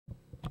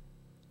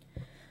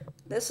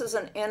This is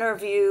an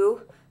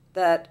interview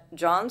that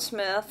John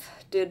Smith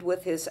did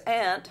with his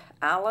aunt,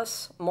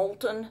 Alice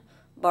Moulton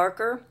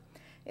Barker,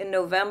 in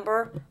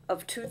November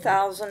of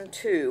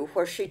 2002,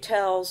 where she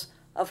tells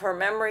of her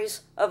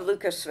memories of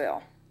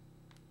Lucasville.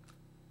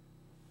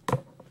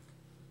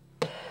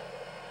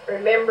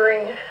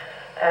 Remembering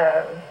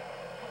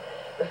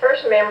the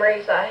first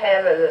memories I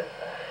have is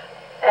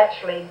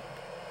actually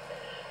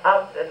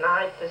of the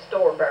night the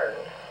store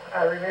burned.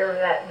 I remember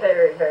that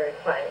very, very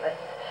plainly.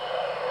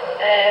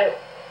 And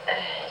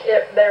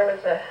there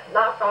was a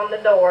knock on the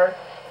door,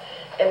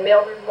 and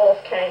Mildred Wolf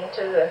came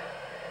to the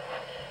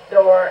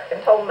door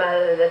and told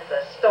Mother that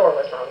the store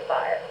was on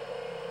fire.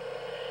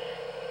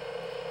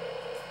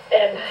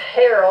 And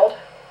Harold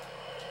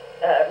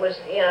was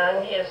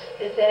young, he's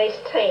in his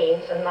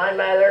teens, and my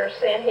mother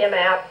sent him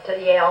out to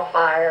yell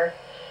fire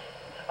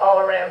all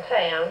around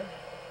town.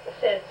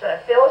 Since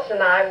Phyllis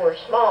and I were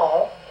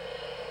small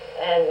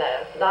and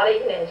not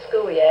even in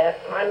school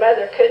yet, my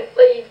mother couldn't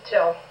leave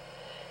till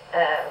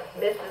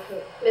Miss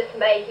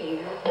Mayhew,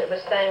 that was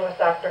staying with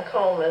Dr.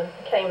 Coleman,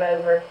 came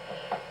over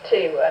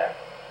to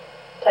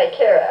take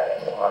care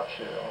of us. Watch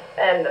you.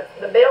 And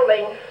the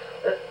building,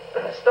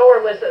 the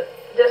store was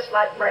just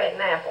like Brant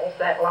and Apples,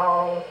 that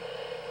long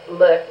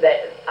look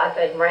that I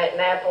think Brant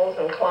and Apples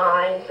and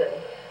Klein's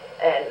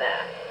and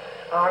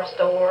our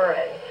store,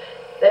 and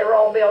they were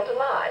all built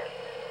alike,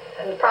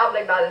 and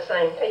probably by the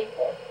same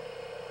people.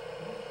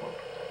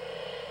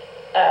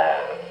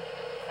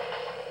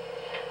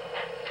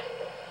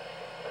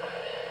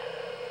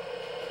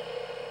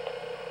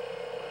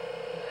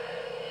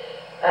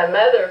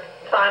 Mother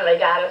finally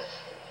got us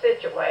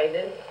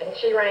situated, and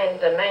she ran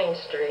to Main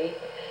Street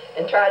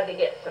and tried to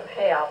get some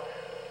help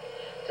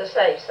to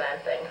save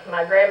something.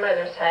 My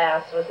grandmother's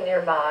house was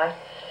nearby,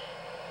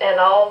 and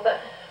all the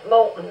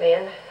Moulton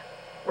men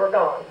were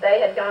gone. They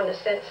had gone to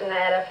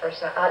Cincinnati for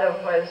some, I don't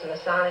know whether it was a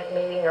Masonic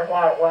meeting or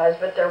what it was,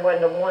 but there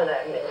wasn't one of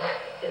them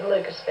in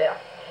Lucasville.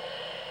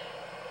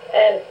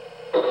 And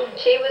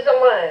she was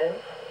alone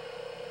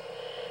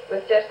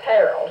with just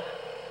Harold.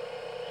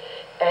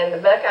 And the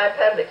Buckeye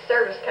Public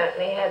Service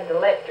Company had the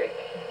electric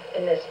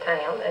in this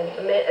town, and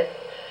the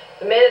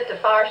minute the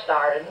fire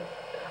started,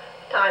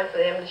 time for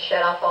them to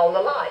shut off all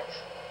the lights.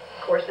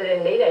 Of course, they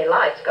didn't need any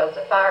lights because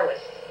the fire was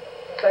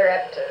clear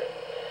up to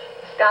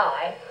the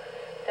sky.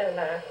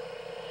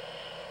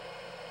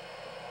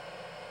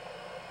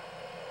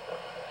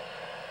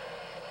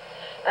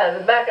 And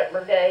the bucket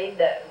brigade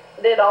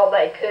did all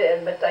they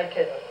could, but they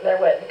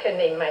couldn't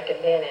even make a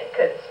dent in it,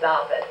 couldn't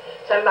stop it.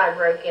 Somebody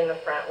broke in the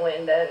front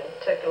window and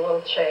took a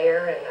little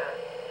chair and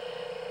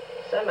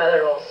some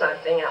other little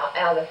something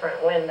out of the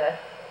front window.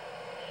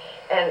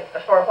 And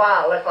for a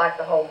while, it looked like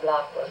the whole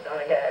block was going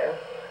to go.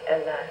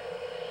 And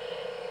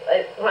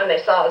when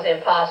they saw it was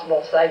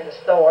impossible to save the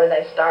store,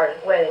 they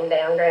started wetting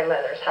down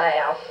Grandmother's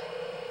house.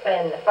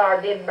 And the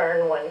fire did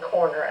burn one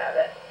corner of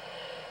it.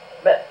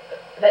 But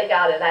they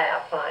got it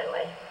out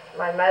finally.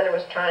 My mother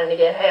was trying to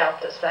get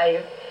help to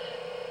save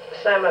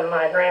some of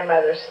my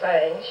grandmother's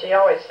things. She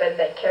always said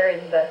they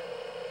carried the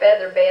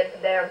feather beds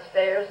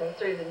downstairs and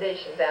threw the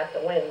dishes out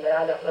the window.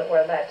 I don't know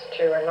whether that's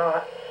true or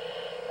not.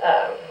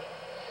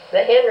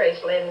 The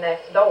Henrys lived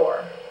next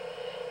door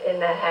in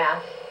that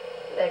house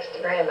next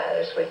to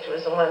Grandmother's, which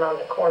was the one on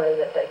the corner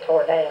that they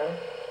tore down.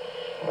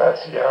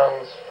 That's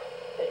Young's.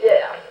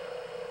 Yeah.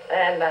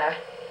 And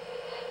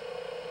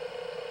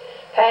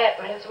Pat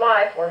and his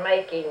wife were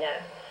making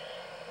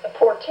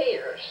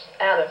portieres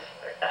out of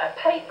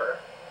paper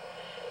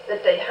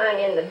that they hung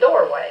in the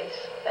doorways.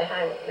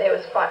 It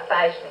was quite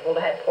fashionable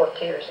to have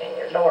portieres in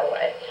your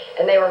doorway,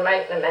 and they were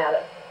making them out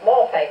of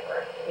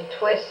wallpaper. You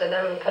twisted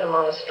them and put them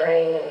on a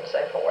string and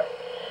so forth.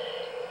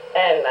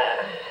 And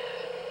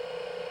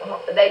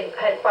they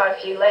had quite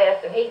a few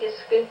left, and he just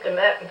scooped them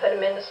up and put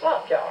them in the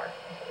slop jar.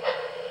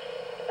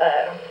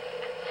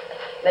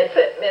 They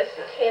put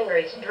Mrs.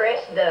 Henry's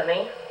dress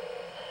dummy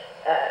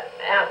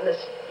out in the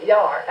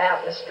yard, out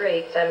in the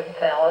street, some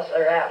fellas,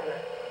 or out in the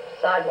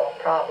sidewalk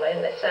probably,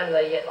 and some of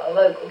the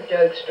local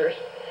jokesters,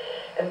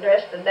 and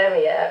dressed the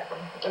dummy up.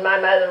 And my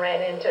mother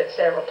ran into it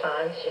several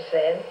times, she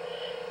said,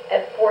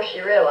 and before she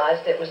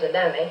realized it was a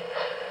dummy.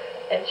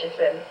 And she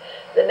said,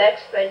 the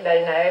next thing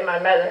they know, my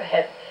mother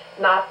had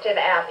knocked it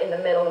out in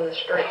the middle of the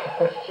street.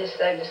 She's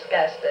so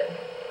disgusted.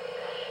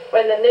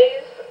 When the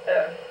news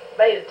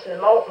made it to the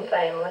Moulton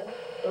family,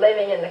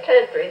 living in the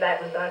country,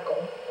 that was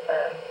Uncle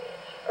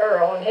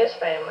Earl and his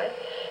family,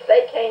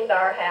 they came to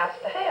our house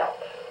to help.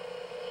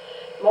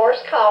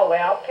 Morris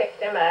Caldwell picked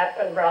them up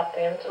and brought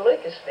them to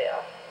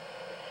Lucasville.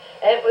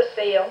 Aunt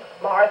Lucille,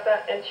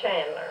 Martha, and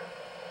Chandler.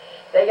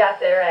 They got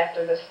there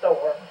after the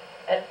store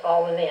had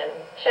fallen in.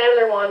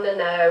 Chandler wanted to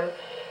know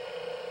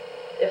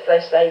if they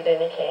saved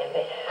any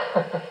candy.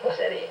 He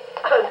said he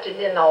hoped it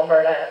didn't all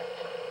burn up.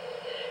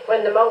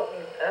 When the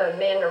Moulton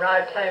men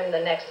arrived home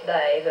the next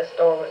day, the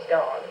store was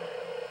gone.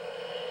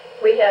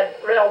 We had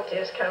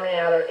relatives coming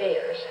out our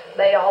ears.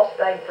 They all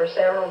stayed for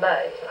several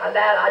days.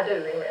 That I do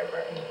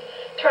remember.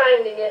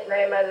 Trying to get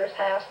Grandmother's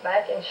house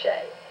back in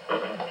shape.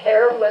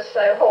 Harold was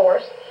so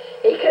hoarse,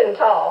 He couldn't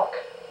talk.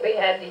 We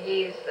had to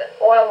use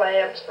the oil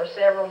lamps for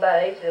several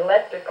days. The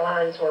electric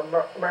lines were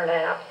burnt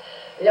out.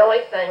 The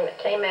only thing that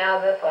came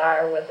out of the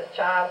fire was a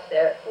child's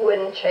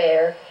wooden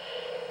chair,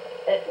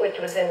 which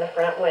was in the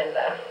front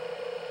window.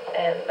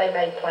 And they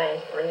made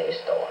plans for a new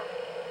store.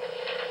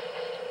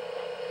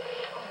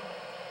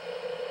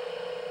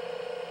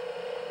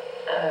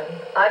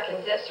 I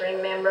can just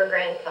remember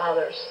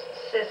grandfather's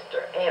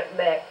sister, Aunt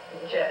Beck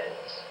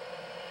Jones.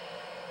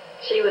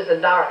 She was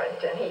a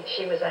Darlington.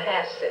 She was a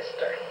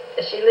half-sister.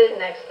 She lived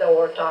next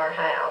door to our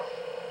house,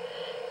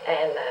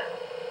 and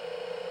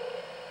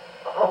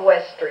on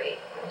West Street.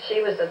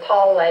 She was a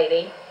tall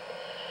lady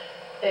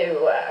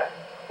who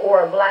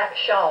wore a black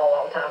shawl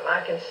all the time.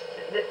 I can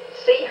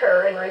see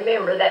her and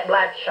remember that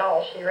black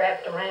shawl she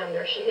wrapped around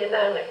her. She didn't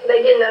own it.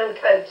 They didn't own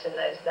coats in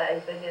those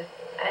days. They just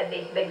had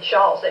these big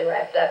shawls they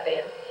wrapped up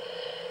in.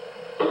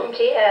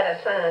 She had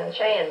a son,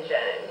 Chan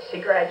Jones,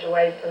 who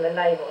graduated from the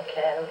Naval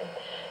Academy.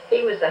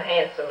 He was the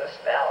handsomest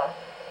fella.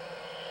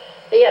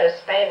 He had a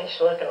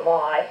Spanish-looking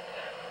wife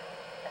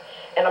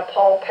and a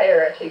Paul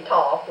parrot who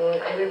talked,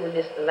 and we were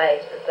just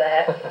amazed at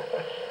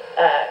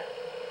that.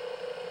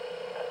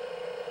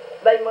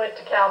 They went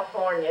to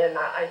California, and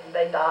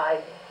they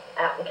died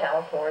out in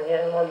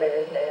California and were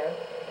buried there.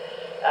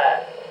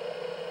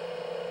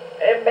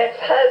 And Beck's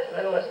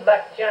husband was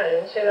Buck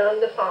Jones, who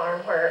owned the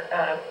farm where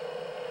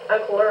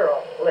Uncle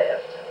Earl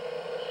lived.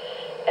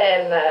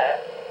 And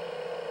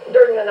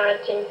during the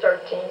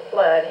 1913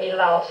 flood, he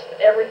lost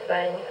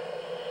everything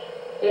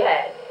he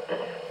had.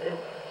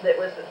 It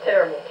was a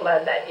terrible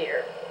flood that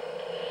year.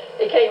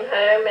 He came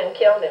home and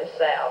killed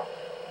himself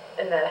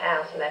in that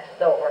house next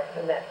door,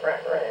 in that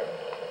front room.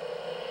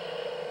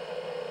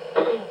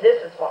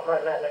 This is what my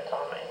mother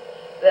told me.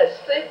 The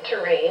soup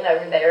tureen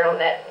over there on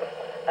that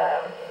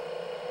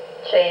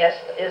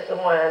chest is the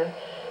one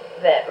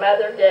that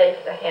Mother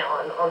gave to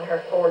Helen on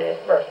her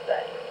 40th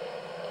birthday.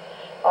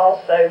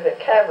 Also, the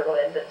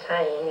coverlid that's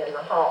hanging in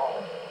the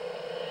hall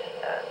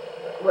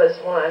was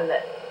one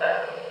that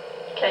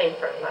came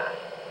from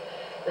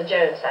the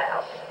Jones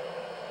house.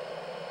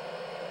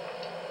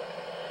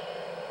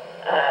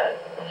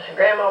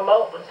 Grandma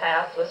Moulton's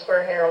house was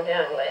where Harold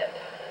Young lived.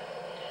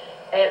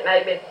 Aunt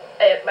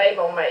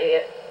Mabel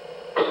made it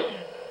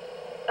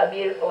a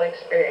beautiful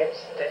experience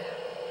to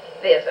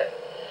visit.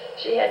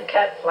 She had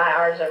cut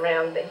flowers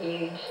around the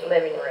huge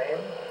living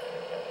room,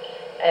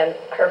 and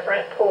her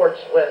front porch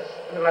was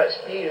the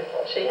most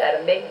beautiful. She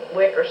had a big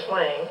wicker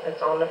swing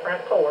that's on the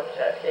front porch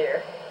up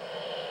here,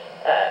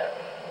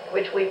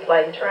 which we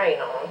played train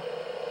on.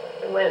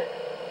 We went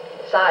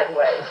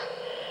sideways.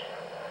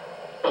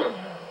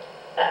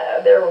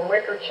 There were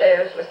wicker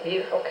chairs with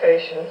beautiful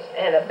cushions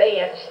and a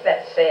bench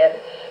that said,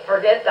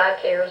 "Forget thy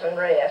cares and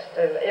rest."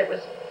 And it was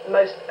the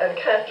most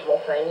uncomfortable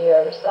thing you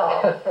ever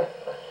saw.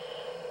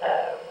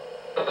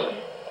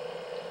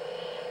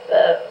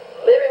 The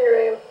living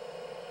room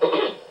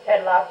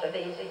had lots of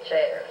easy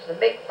chairs, a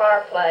big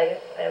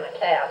fireplace, and a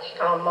couch.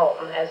 Tom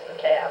Moulton has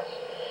the couch.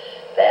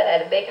 That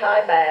had a big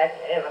high back,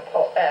 and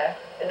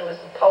it was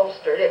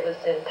upholstered. It was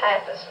in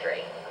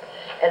tapestry.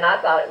 And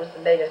I thought it was the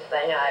biggest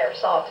thing I ever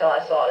saw till I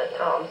saw it at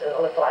Tom's, and it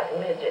looked like a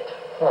midget,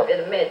 a bit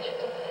of midget.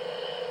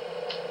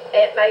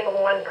 Aunt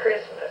Mabel one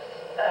Christmas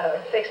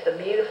fixed a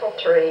beautiful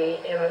tree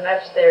in an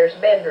upstairs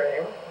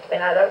bedroom.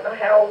 And I don't know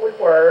how old we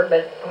were,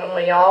 but when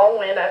we all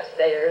went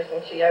upstairs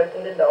and she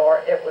opened the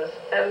door, it was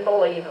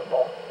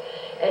unbelievable.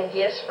 And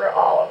gifts for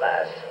all of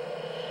us.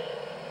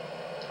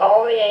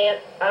 All the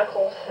aunts,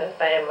 uncles, and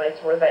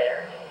families were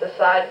there. The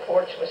side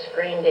porch was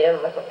screened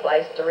in with a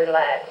place to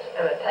relax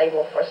and a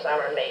table for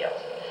summer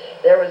meals.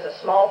 There was a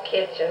small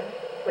kitchen,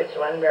 which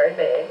wasn't very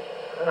big,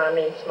 and I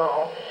mean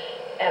small,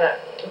 and a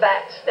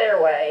back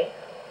stairway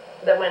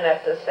that went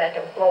up to the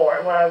second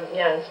floor. One of the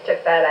Youngs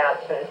took that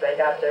out as soon as they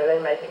got there. They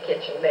made the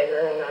kitchen bigger,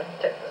 and I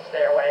took the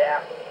stairway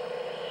out.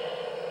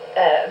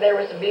 There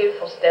was a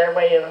beautiful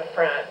stairway in the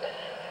front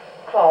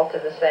hall to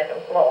the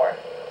second floor.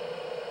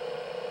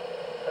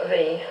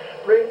 The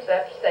rooms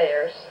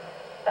upstairs,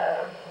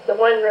 the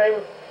one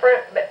room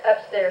front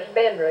upstairs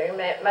bedroom,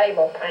 Aunt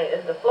Mabel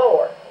painted the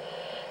floor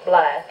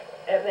black,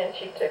 and then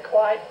she took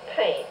white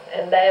paint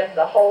and dabbed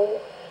the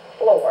whole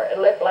floor. It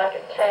looked like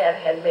a cat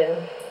had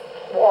been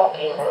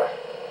walking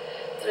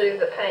through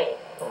the paint.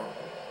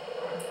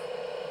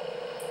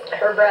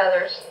 Her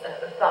brothers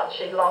thought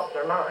she'd lost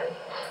her mind.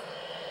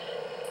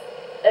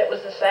 It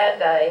was a sad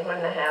day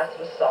when the house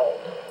was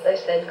sold. They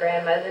said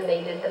grandmother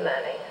needed the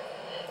money.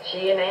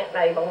 She and Aunt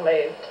Mabel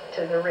moved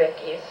to the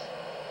Rickies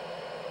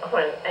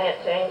when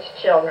Aunt Jane's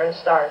children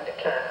started to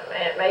come.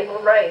 Aunt Mabel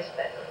raised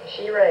them.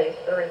 She raised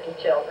the Ricky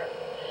children.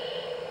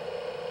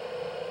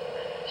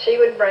 She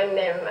would bring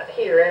them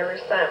here every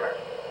summer,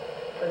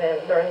 for them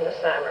during the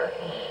summer.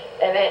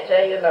 And Aunt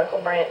Jane and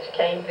Uncle Branch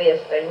came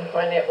visiting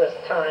when it was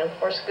time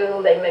for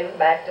school. They moved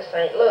back to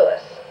St.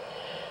 Louis.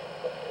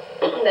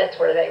 That's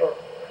where they were.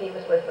 He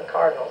was with the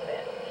Cardinals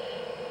then.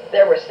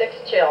 There were 6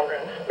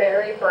 children: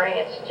 Mary,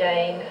 Branch,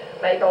 Jane,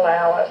 Mabel,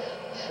 Alice,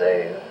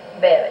 Sue,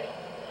 Betty.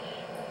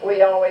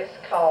 We always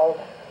called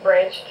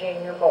Branch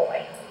Junior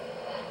Boy.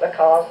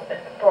 because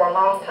for a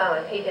long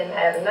time he didn't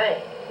have a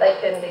name. They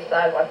couldn't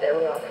decide what they were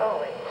going to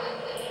call him.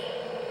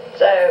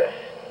 So,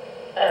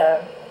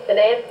 and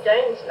Aunt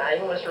Jane's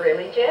name was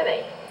really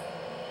Jenny.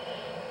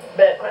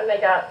 But when they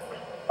got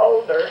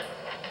older,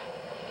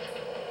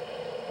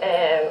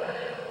 and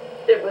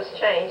it was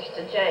changed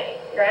to Jane.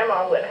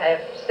 Grandma would have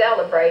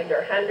celebrated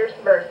her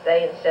 100th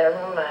birthday in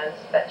several months,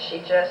 but she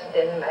just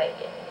didn't make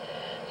it.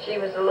 She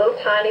was a little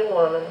tiny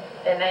woman,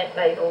 and Aunt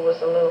Mabel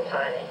was a little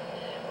tiny.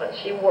 When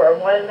she wore a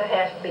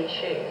 1.5B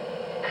shoe,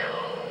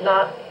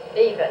 not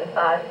even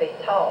 5 feet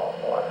tall.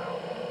 Wow.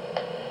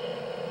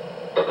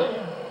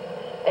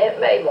 Aunt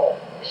Mabel,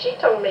 she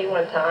told me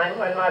one time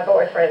when my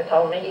boyfriend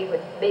told me he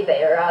would be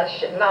there, I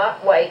should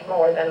not wait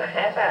more than a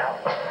half hour.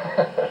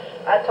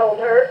 I told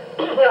her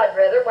I'd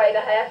rather wait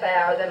a half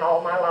hour than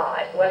all my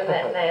life. Wasn't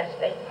that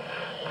nasty?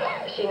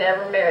 She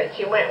never married.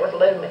 She went with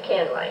Lou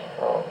McKinley,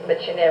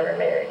 but she never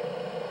married.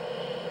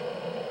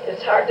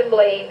 It's hard to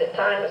believe that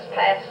time has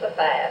passed so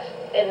fast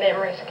and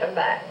memories come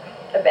back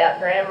about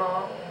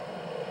Grandma's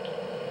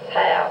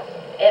house.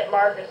 Aunt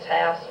Margaret's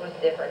house was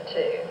different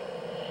too.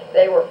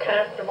 They were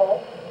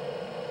comfortable,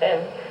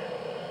 and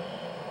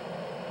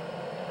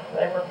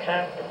I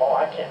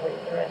can't read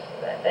the rest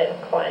of that. And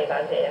quaint,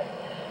 I guess.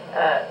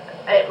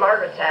 Aunt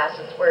Margaret's house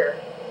is where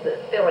the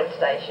filling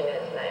station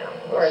is now.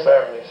 The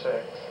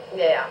 76.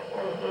 Yeah,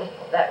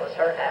 that was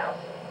her house.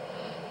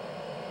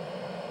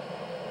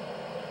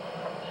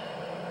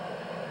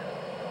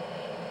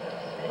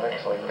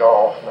 Actually,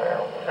 golf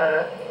now.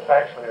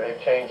 Actually,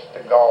 they've changed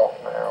to golf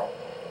now.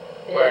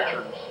 Yeah.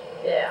 Richards.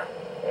 Yeah.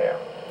 Yeah.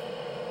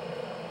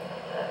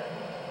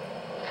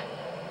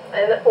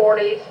 In the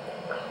 40s,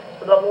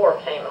 the war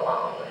came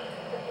along,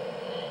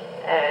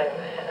 and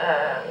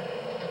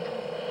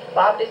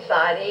Bob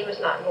decided he was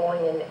not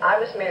going in. I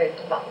was married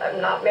to Bob.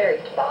 I'm not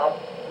married to Bob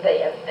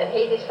then, and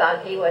he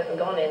decided he wasn't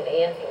going in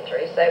the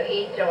infantry, so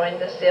he joined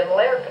the Civil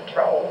Air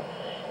Patrol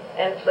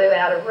and flew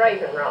out of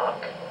Raven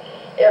Rock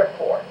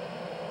Airport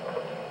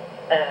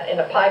in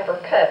a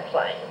Piper Cub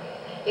plane.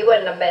 He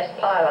wasn't the best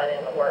pilot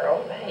in the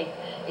world.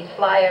 He'd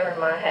fly over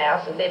my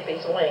house and dip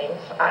his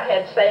wings. I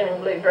had sailing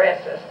blue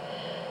dresses.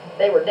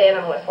 They were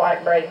denim with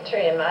white braid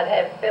trim. I'd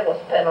have Phyllis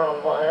put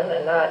on one,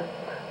 and I'd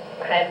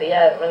have the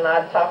other, and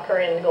I'd talk her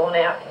into going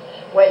out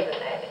waving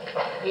at it.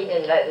 He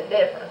didn't know the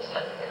difference.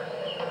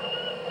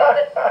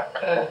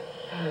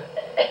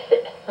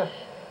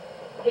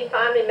 He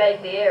finally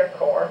made the Air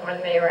Corps.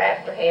 When they were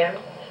after him,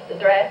 the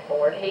draft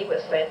board, he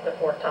was sent to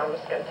Fort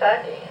Thomas,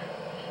 Kentucky.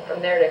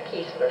 From there to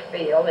Keesler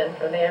Field, and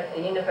from there to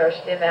the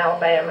University of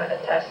Alabama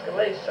at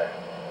Tuscaloosa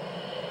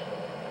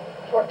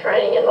for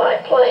training in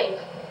light planes.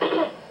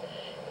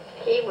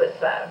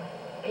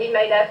 He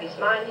made up his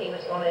mind he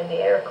was going in the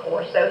Air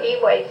Corps, so he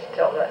waits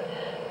till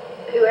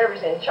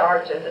whoever's in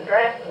charge of the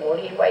draft board,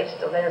 he waits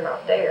till they're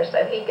not there,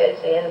 so he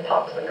goes in and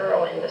talks the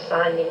girl into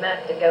signing him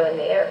up to go in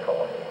the Air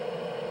Corps.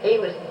 He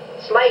was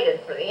slated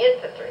for the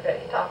infantry, but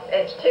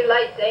it's too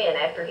late then.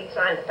 After he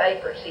signed the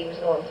papers, he was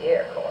going to the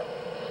Air Corps.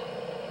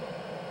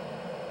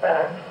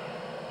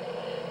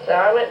 So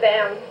I went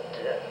down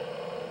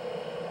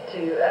to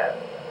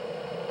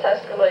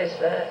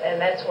Tuscaloosa,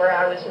 and that's where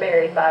I was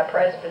married by a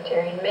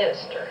Presbyterian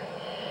minister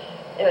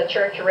in a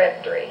church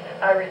rectory.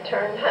 I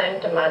returned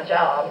home to my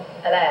job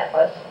at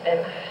Atlas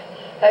and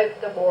hoped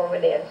the war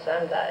would end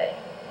someday.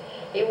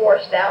 He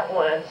washed out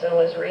once and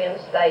was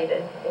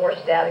reinstated,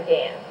 washed out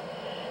again.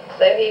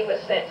 So he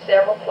was sent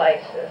several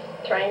places,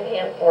 trained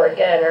him for a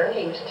gunner, and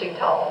he was too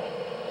tall.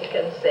 He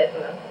couldn't sit in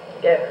the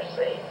gunner's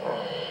seat.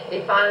 He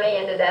finally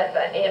ended up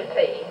at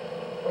MP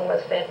and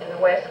was sent to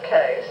the West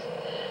Coast,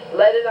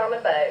 loaded on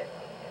a boat,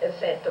 and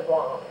sent to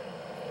Guam,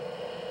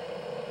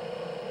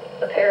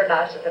 the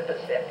paradise of the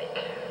Pacific.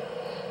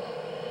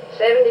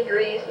 7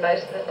 degrees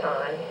most of the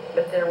time,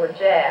 but there were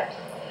Japs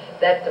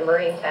that the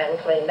Marines hadn't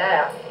cleaned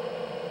out.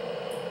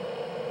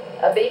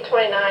 A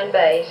B-29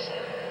 base,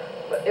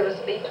 it was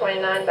a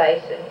B-29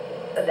 base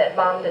that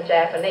bombed the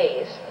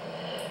Japanese.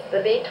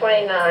 The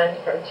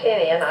B-29 from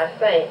Tinian, I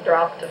think,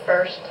 dropped the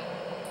first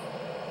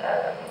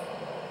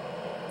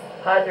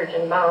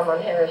hydrogen bomb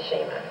on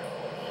Hiroshima.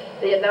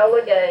 The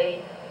Enola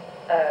Gay,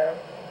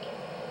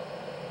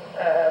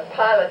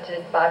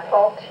 piloted by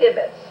Paul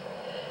Tibbets,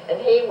 and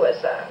he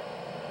was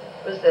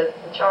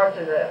in charge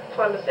of the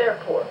Columbus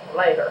Airport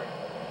later.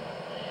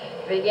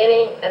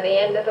 Beginning and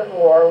the end of the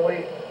war,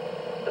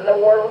 the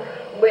war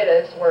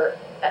widows were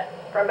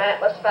from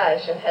Atlas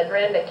Fashion had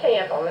rented a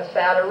camp on the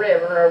Souda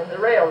River over the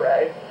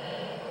railroad,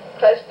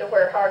 close to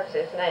where Hart's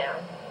is now.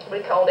 We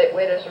called it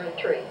Widow's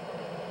Retreat.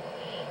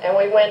 And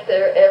we went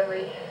there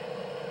every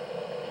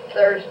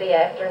Thursday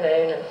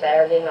afternoon and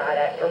Saturday night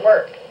after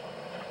work.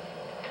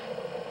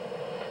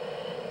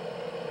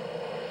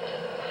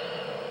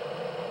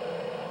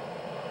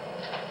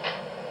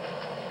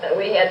 And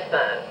we had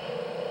fun.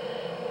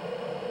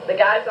 The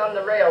guys on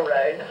the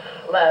railroad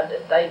loved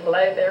it. They'd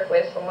blow their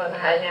whistle and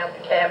hang out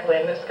the cab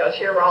windows, because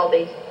here were all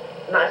these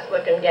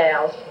nice-looking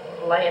gals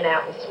laying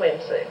out in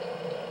swimsuits,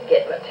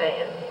 getting a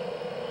tan.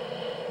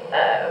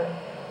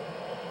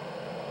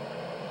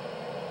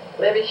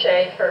 Libby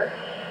Schaefer,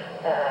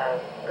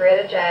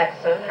 Greta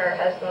Jackson, her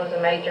husband was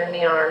a major in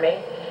the Army.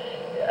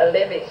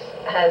 Libby's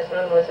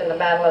husband was in the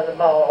Battle of the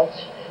Bulge.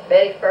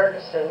 Betty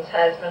Ferguson's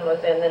husband was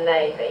in the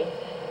Navy.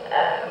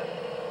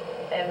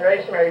 And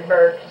Rosemary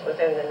Burks was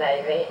in the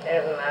Navy.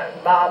 And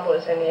Bob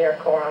was in the Air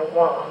Corps on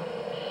Guam.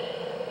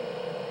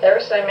 There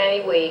were so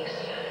many weeks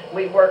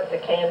we worked the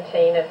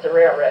canteen at the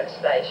railroad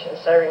station,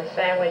 serving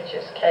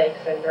sandwiches, cakes,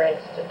 and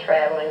drinks to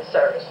traveling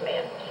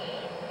servicemen.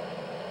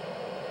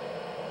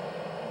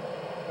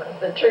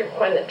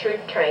 When the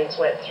troop trains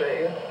went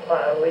through,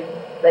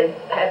 they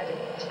had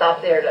to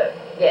stop there to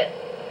get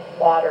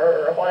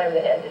water or whatever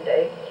they had to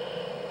do.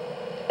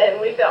 And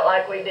we felt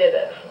like we did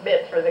a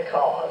bit for the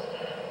cause.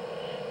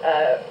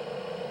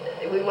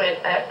 We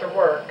went after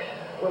work.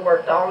 We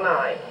worked all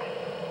night,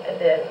 and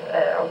then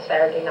on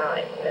Saturday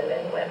night, and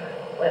then went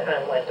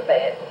home, went to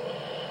bed.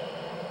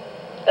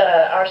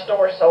 Our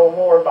store sold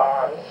war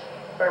bonds.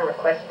 Irma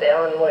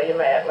Questel and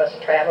William Atlas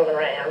traveled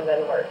around,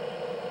 and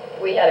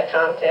we had a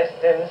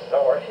contest in the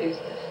store, who's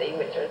to see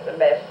which was the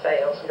best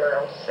sales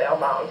girl to sell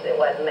bonds. It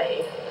wasn't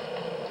me.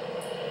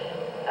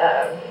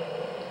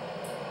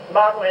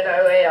 Bob went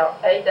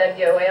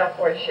AWOL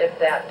before he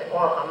shipped out to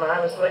Guam. I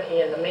was looking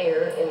in the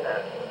mirror in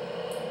the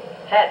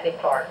hat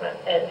department,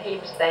 and he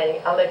was standing.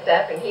 I looked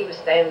up, and he was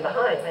standing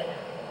behind me.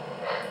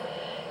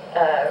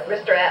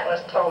 Mr.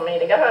 Atlas told me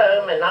to go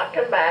home and not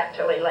come back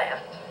till he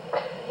left.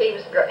 He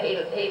was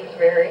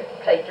very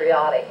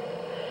patriotic.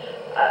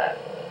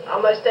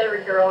 Almost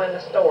every girl in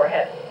the store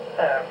had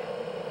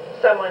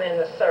someone in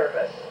the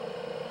service,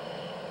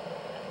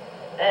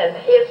 and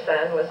his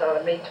son was on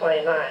a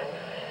B-29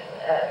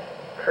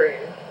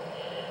 crew,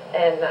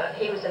 and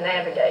he was a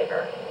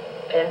navigator,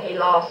 and he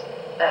lost.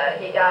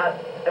 He got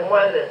in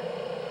one of the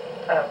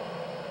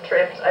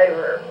trips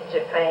over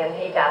Japan.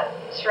 He got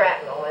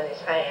shrapnel in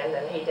his hand,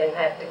 and he didn't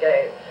have to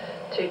go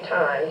 2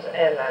 times,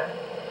 and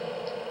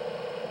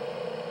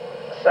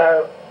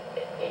so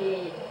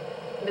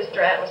Mr.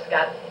 Atlas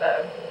got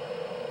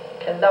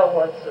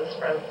condolences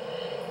from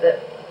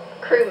the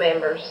crew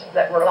members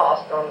that were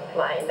lost on the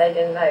plane. They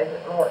didn't know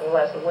that Moulton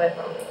wasn't with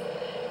them.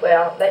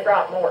 Well, they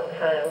brought Moulton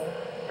home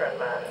from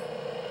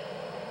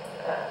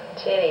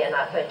Tinian,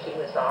 I think he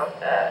was on,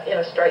 in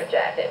a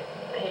straitjacket.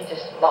 He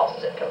just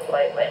lost it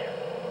completely.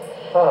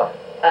 Huh.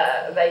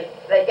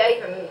 They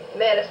gave him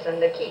medicine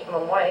to keep him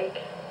awake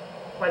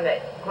when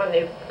they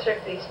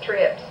took these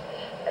trips.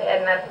 They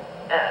had enough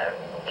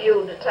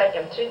fuel to take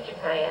him to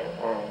Japan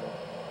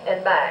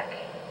and back,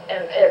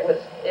 and it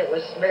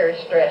was very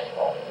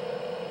stressful.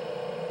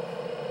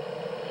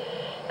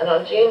 And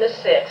on June the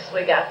 6th,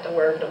 we got the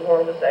word the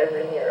war was over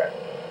in Europe.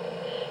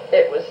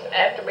 It was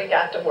after we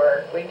got to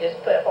work, we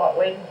just put what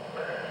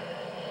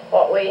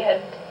we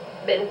had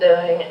been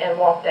doing and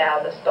walked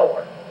out of the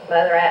store.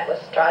 Mother Atlas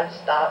tried to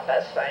stop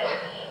us, saying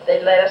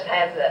they'd let us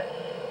have the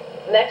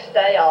next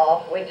day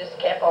off. We just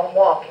kept on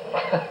walking.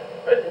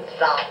 We didn't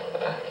stop.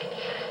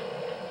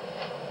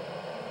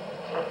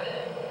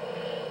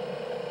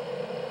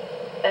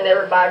 And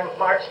everybody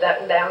marched up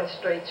and down the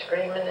street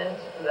screaming, and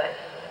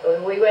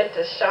we went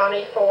to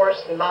Shawnee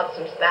Forest and bought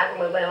some snack,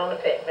 and we went on a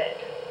picnic.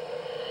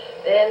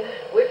 Then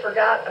we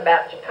forgot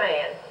about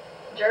Japan.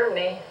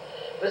 Germany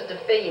was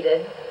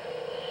defeated,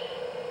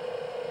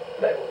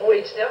 but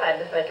we still had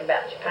to think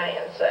about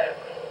Japan, so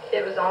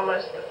it was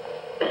almost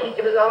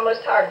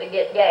hard to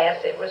get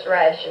gas. It was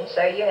rationed,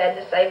 so you had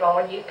to save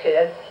all you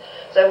could.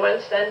 So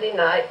one Sunday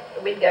night,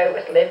 we'd go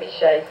with Libby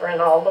Schaefer,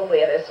 and all the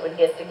widows would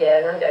get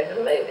together and go to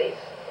the movies.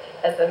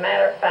 As a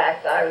matter of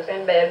fact, I was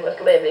in bed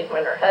with Libby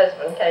when her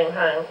husband came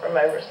home from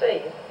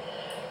overseas.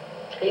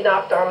 He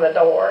knocked on the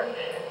door.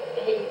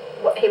 He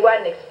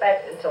wasn't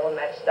expected till the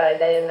next day.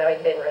 They didn't know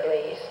he'd been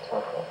released.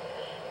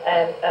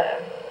 And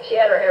she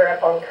had her hair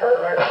up on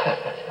curlers.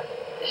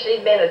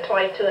 She'd been a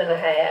 22 and a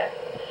half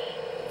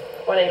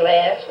when he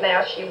left.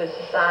 Now she was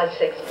a size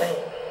 16.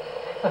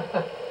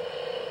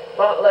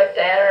 Walt looked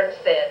at her and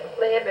said,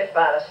 "Lib, if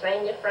I'd have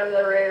seen you from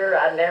the rear,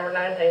 I'd never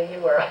known who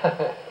you were."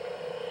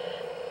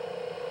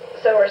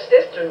 So her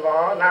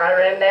sister-in-law and I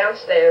ran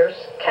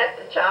downstairs, cut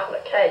the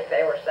chocolate cake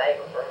they were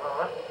saving for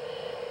Mom,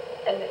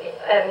 and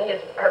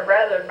her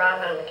brother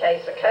brought home a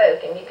case of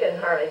Coke, and you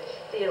couldn't hardly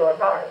steal a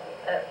bottle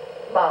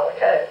of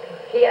Coke.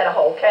 He had a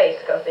whole case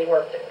because he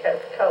worked at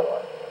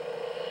Coca-Cola.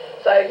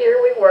 So here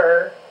we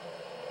were,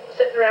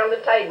 sitting around the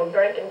table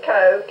drinking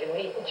Coke and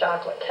eating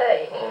chocolate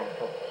cake,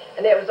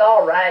 and it was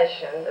all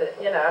rationed.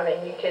 You know, I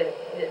mean, you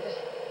just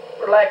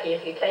were lucky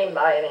if you came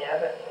by any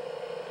of it.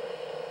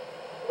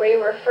 We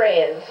were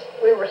friends.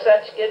 We were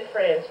such good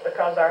friends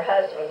because our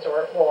husbands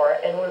were at war,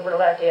 and we were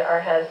lucky our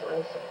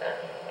husbands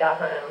got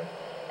home.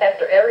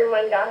 After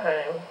everyone got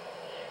home,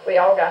 we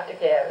all got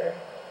together.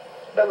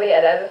 But we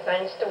had other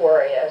things to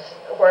worry us,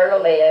 where to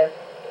live.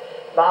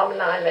 Bob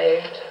and I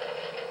moved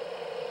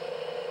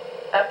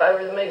up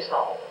over the Moose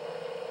Hall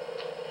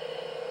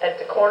at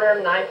the corner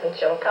of 9th and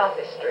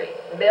Chillicothe Street.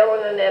 Bill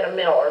and Annetta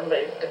Miller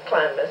moved to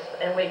Columbus,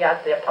 and we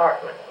got the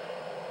apartment.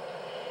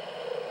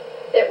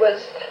 It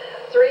was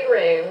 3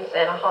 rooms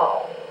and a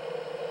hall.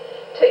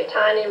 2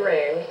 tiny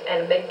rooms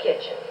and a big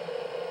kitchen.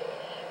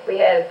 We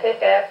had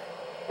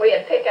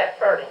pickup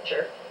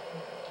furniture,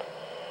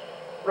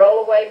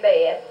 roll-away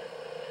bed,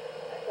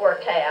 or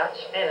a couch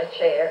and a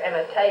chair and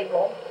a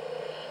table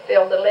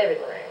filled the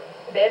living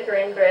room,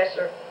 bedroom,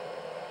 dresser,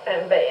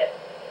 and bed.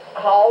 The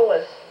hall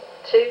was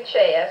 2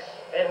 chests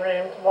and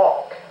room to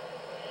walk.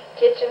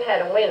 Kitchen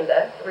had a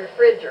window,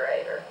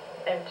 refrigerator,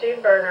 and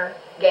 2-burner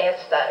gas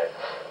stove.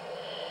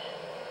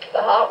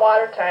 The hot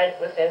water tank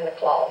was in the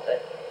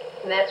closet,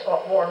 and that's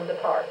what warmed the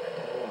apartment.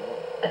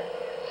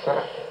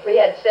 We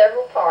had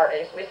several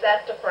parties. We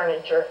sat the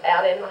furniture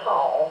out in the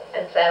hall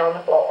and sat on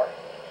the floor.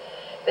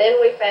 Then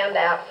we found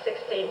out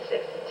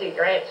 1662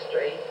 Grant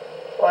Street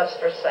was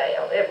for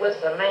sale. It was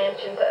a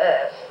mansion to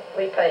us.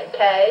 We paid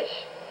cash,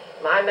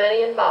 my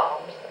money and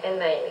Bob's, and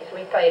Mamie's.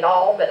 We paid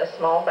all but a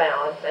small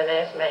balance and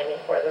asked Mamie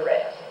for the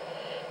rest.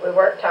 We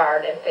worked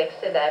hard and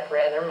fixed it up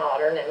rather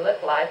modern and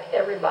looked like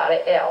everybody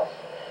else.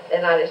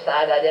 Then I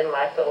decided I didn't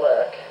like the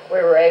look. We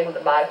were able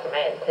to buy some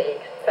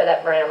antiques, put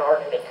up brown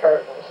organdy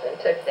curtains, and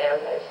took down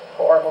those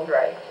horrible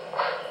drapes.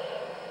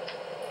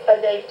 I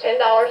gave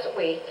 $10 a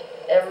week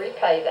every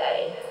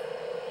payday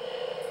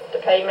to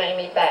pay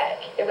Mamie back.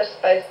 It was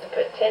supposed to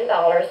put $10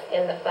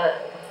 in the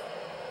fund.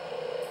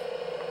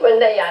 One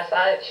day I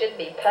decided it should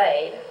be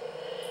paid.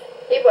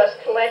 He was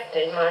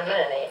collecting my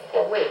money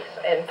for weeks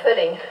and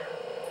putting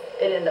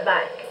it in the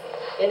bank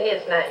in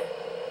his name.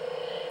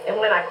 And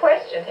when I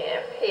questioned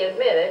him, he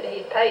admitted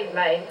he'd paid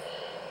me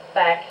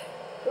back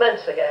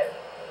months ago.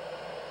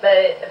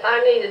 But if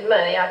I needed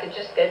money, I could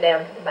just go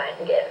down to the bank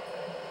and get it.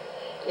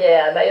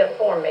 Yeah, they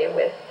informed me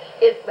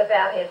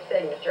without his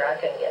signature, I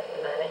couldn't get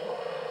the money.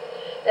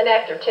 Then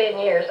after 10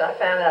 years, I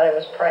found out I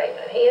was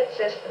pregnant. He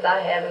insisted I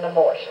have an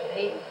abortion.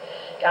 He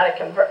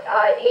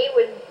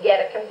would get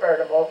a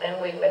convertible,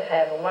 and we would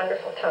have a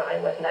wonderful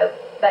time with no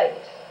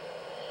babies.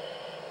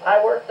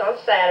 I worked on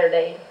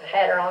Saturday,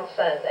 had her on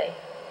Sunday.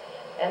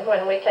 And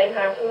when we came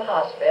home from the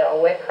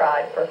hospital, we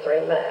cried for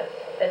 3 months.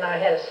 Then I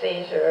had a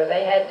seizure.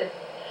 They had to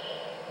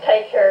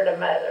take her to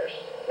Mother's.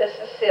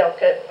 Mrs.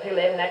 Silcutt, who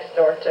lived next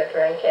door, took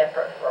her and kept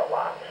her for a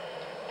while.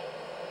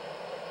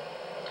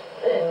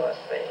 And let's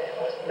see,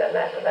 what's done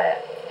after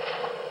that?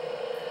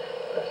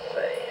 Let's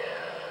see.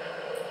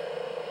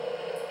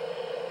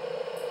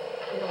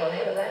 You don't want to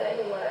hear that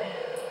anyway.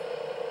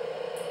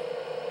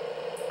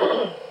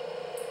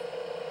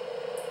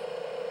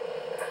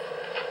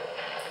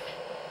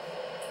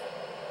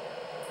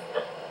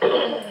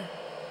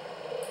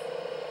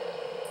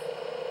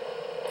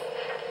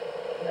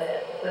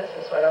 This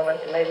is what I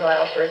went to Mabel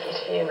Alice Ricky's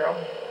funeral. I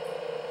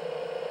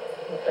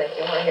don't think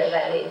you want to hear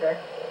that either.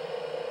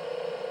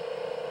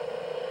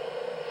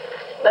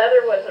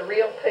 Mother was a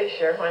real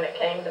pusher when it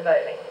came to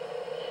voting.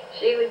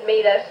 She would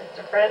meet us at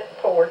the front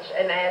porch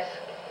and ask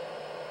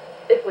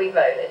if we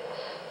voted.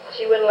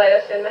 She wouldn't let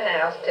us in the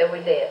house till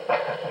we did.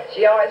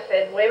 She always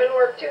said women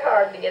work too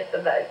hard to get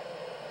the vote,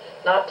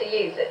 not to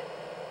use it.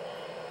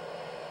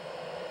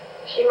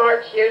 She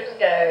marched years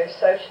ago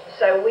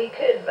so we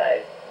could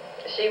vote.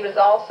 She was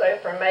also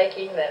for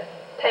making the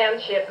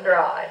township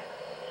dry.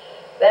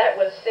 That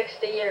was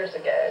 60 years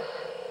ago,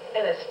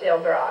 and it's still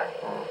dry.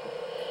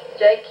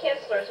 Jay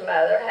Kinsler's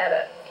mother had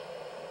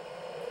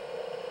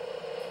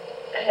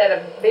a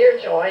beer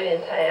joint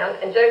in town,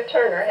 and Joe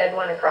Turner had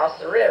one across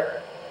the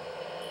river.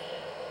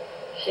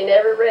 She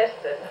never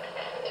rested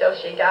till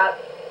she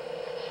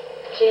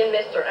and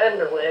Mr.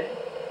 Underwood,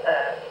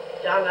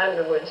 John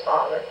Underwood's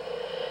father,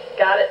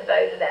 got it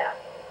voted out.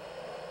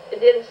 It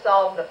didn't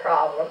solve the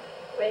problem.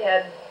 We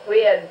had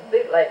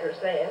bootleggers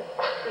then.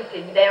 You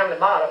could down the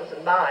bottoms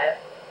and buy it.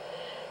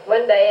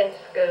 One day in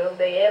school,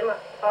 the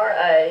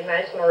MRA,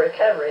 National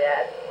Recovery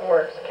Act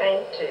Works,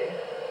 came to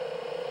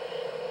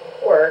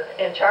work,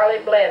 and Charlie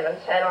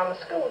Blevins had on a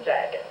school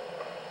jacket.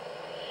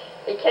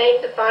 He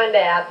came to find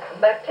out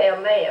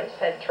Bucktown Nance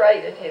had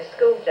traded his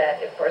school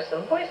jacket for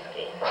some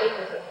whiskey. He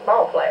was a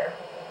ball player.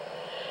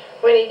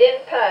 When he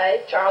didn't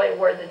pay, Charlie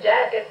wore the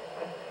jacket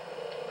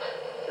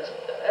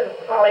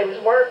while he was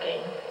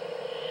working.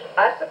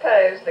 I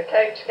suppose the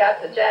coach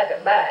got the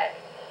jacket back.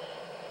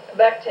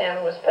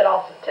 Bucktown was put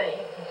off the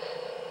team.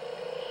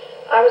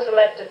 I was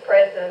elected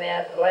president of the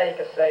Athletic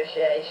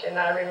Association.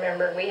 I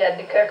remember we had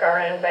to cook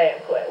our own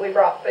banquet. We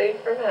brought food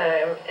from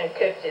home and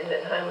cooked it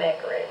at home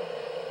equity.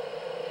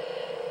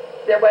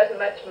 There wasn't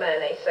much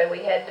money, so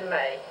we had to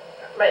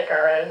make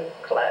our own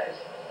clothes,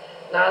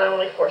 not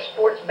only for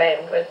sports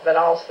banquets, but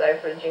also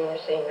for junior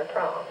senior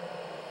prom.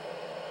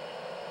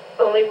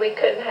 Only we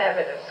couldn't have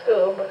it at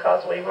school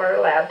because we weren't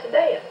allowed to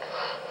dance.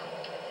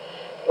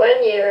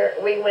 One year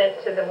we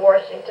went to the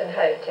Washington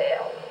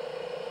Hotel,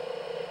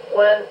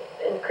 one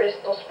in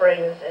Crystal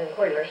Springs in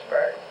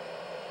Wheelersburg.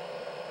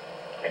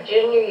 Our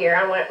junior year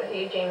I went with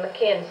Eugene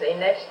McKenzie,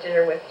 next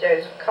year with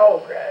Joseph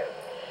Colgrove.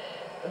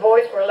 The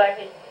boys were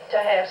lucky to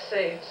have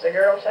suits, the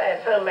girls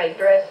had homemade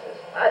dresses.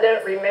 I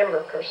don't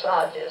remember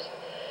corsages,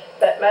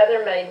 but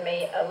Mother made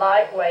me a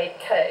lightweight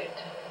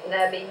coat,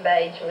 nubby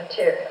beige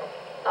material.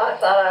 I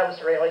thought I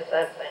was really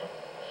something.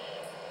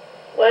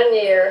 One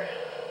year,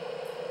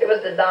 It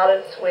was the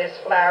dotted Swiss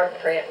flowered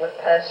print with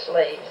puff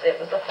sleeves. It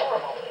was a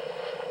formal.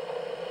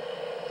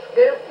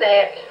 Scoop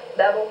neck,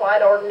 double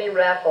white ordinary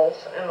ruffles,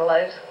 and the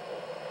low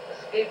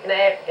scoop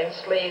neck and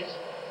sleeves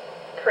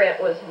print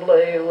was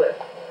blue with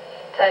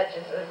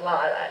touches of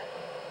lilac.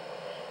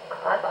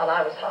 I thought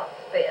I was hot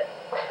spit.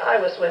 I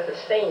was with a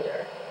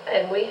senior,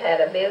 and we had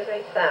a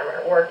busy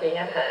summer working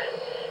at home,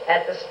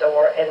 at the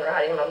store, and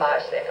riding my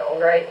bicycle.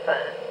 Great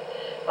fun.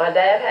 My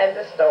dad had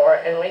the store,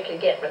 and we could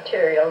get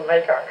material and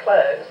make our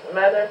clothes.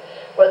 Mother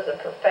was a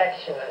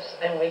perfectionist,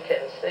 and we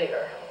couldn't suit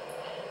her.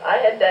 I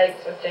had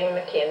dates with Jean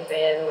McKenzie,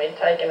 and we'd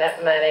taken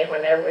up money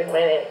whenever we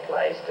went any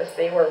place to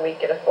see where we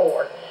could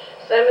afford.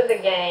 Some of the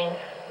gang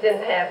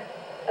didn't have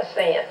a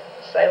cent,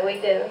 so we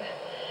didn't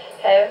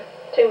have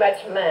too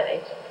much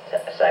money.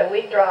 So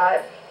we'd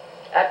drive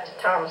up to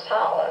Thomas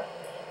Hollow.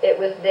 It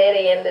was dead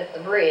end at the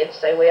bridge,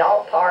 so we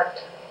all parked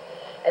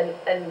and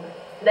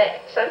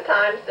next.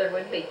 Sometimes there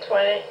would be 2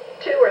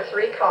 or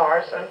 3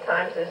 cars,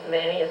 sometimes as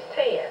many as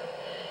 10.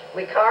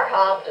 We car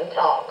hopped and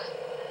talked.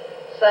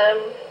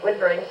 Some would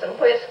bring some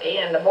whiskey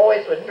and the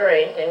boys would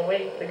drink, and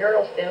the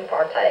girls didn't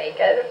partake.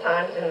 Other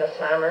times in the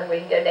summer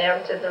we'd go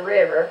down to the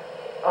river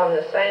on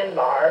the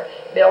sandbar,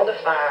 build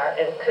a fire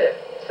and cook,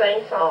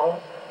 sing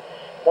songs,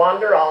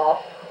 wander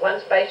off. One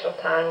special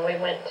time we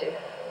went to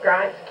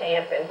Grimes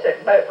Camp and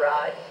took boat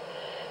rides,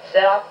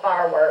 set off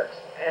fireworks,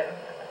 and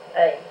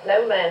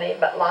no money,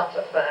 but lots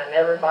of fun.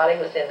 Everybody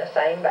was in the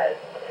same boat.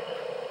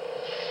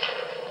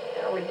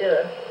 How we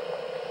doing?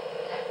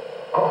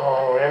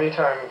 Oh,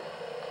 anytime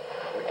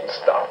we can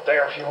stop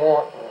there if you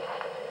want.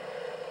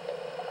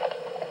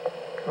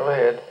 Go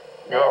ahead.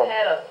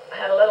 Dad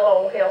had a little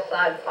old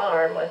hillside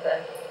farm with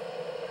a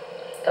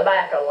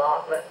tobacco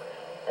allotment,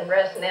 and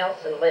Russ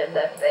Nelson lived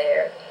up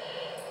there.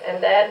 And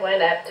Dad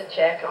went up to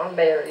check on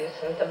berries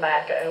and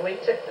tobacco, and we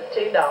took the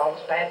 2 dogs,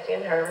 Patsy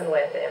and Herman,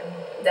 with him.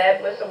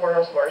 Dad was the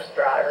world's worst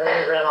driver,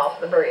 and he ran off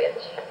the bridge.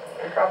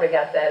 You probably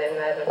got that in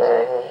there,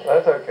 too.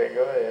 That's okay,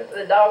 go ahead.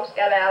 The dogs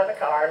got out of the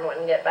car and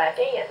wouldn't get back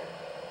in.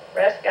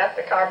 Russ got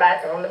the car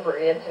back on the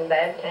bridge, and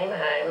Dad came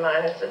home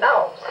minus the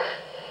dogs.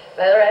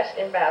 Mother asked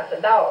him about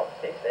the dogs.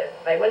 He said,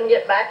 they wouldn't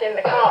get back in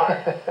the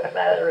car.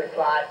 Mother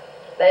replied,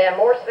 they have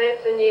more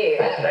sense than you.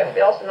 So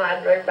Phyllis and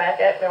I drove back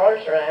up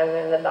Miller's Run,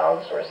 and the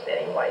dogs were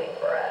sitting waiting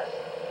for us.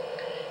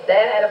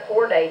 Dad had a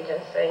Ford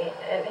agency,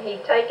 and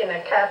he'd taken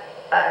a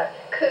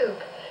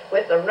coupe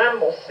with a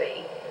rumble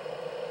seat.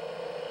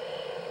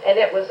 And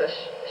it was a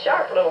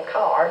sharp little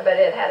car, but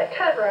it had a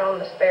cover on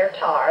the spare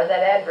tire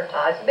that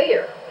advertised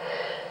beer.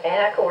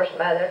 And of course,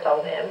 Mother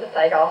told him to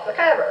take off the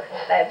cover.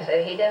 Dad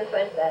said he didn't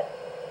think that.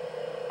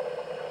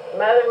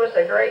 Mother was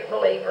a great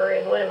believer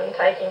in women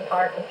taking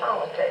part in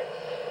politics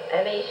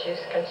and issues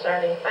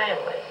concerning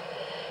families.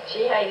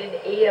 She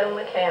hated E.O.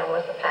 McCown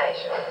with a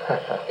passion.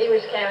 He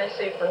was county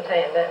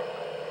superintendent,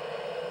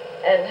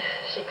 and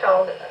she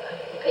called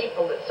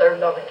people that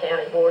served on the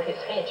county board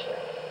his henchmen.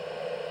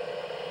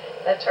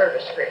 That's her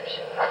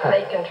description.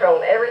 They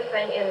controlled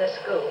everything in the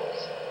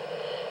schools.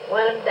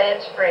 One of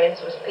Dad's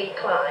friends was Pete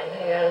Klein,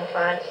 who owned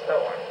Fine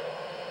Store.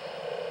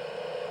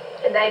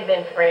 And they'd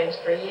been friends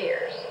for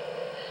years.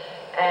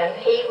 And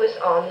he was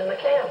on the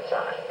McCown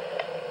side.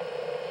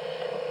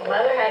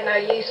 Mother had no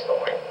use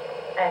for him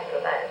after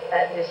that.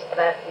 That just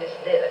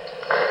did it.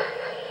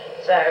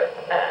 So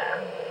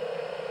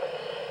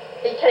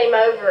he came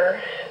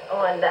over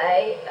one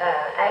day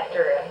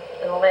after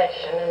an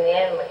election, and the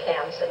Ann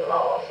McCowns had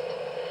lost.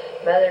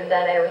 Mother had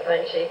done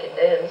everything she could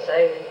do, and so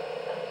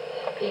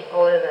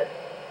people in the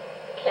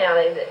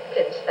county that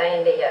couldn't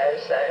stand E.O.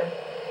 So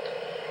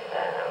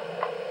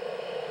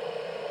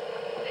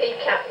he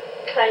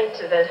came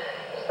to the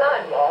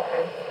sidewalk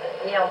and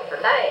yelled for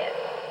Dad.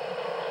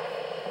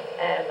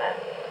 And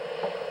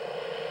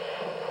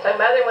so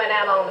Mother went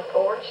out on the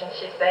porch and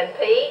she said,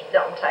 Pete,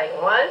 don't take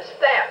one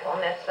step on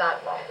that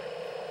sidewalk.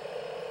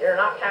 You're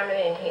not coming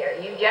in here.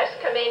 You just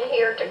come in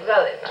here to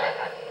vote.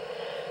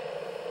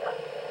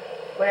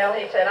 Well,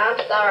 he said, I'm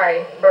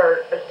sorry,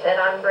 Bert, but said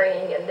I'm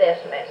bringing a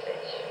death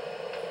message.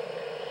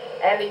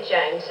 Abby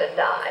Jones had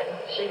died.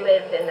 She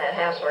lived in that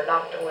house where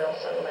Dr.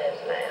 Wilson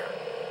lives now.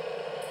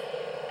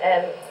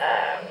 And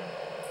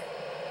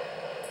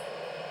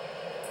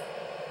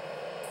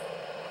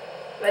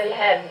they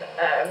had,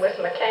 with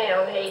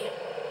McCown, he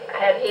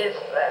had his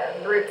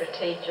group of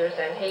teachers,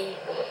 and he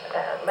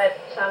let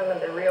some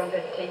of the real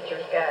good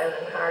teachers go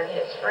and hired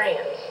his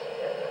friends.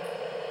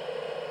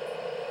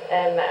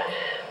 And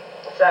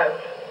so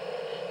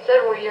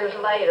several years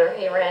later,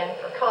 he ran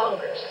for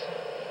Congress.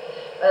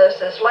 Mother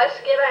says, let's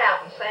get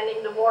out and send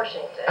him to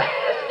Washington.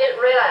 Let's get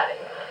rid of him.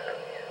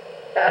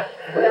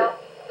 Well,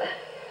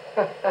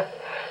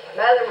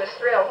 Mother was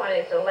thrilled when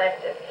he was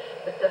elected,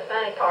 but the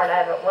funny part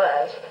of it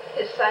was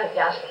his son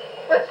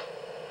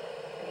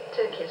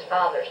took his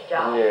father's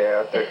job.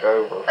 Yeah, I took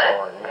over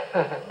for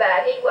him.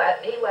 But he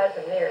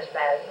wasn't near as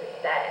bad as his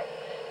dad.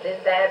 His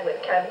dad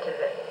would come to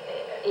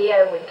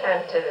E.O. would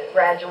come to the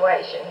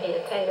graduation. He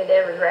attended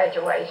every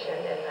graduation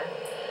in the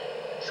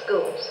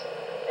schools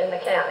in the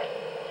county.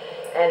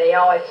 And he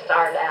always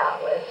started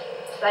out with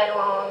sail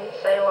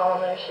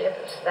on the ship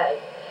of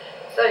state.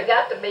 So it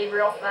got to be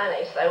real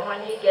funny. So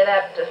when he'd get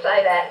up to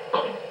say that,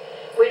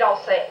 we'd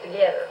all sit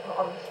together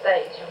on the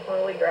stage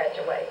when we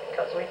graduated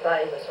because we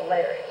thought he was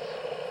hilarious.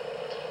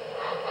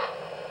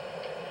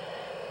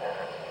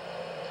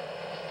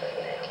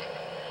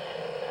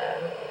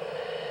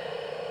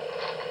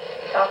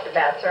 We talked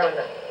about throwing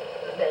the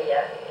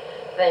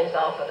things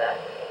off of the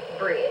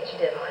bridge,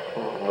 didn't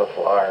we? The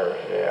flyers,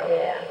 yeah.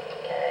 Yeah,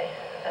 okay.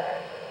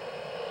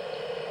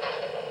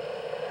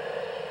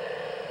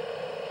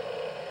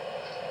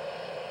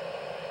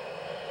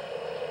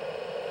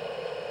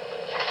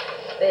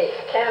 The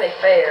county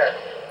fair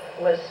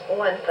was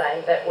one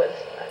thing that was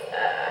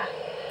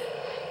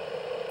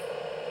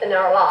in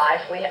our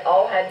life. We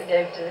all had to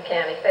go to the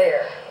county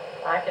fair.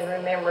 I can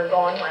remember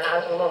going when I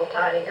was a little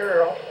tiny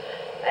girl,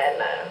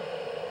 and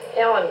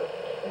Helen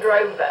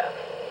drove a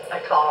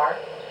car,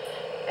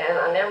 and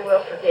I never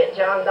will forget,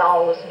 John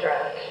Dahl was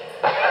drunk,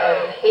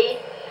 and he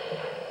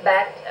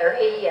ran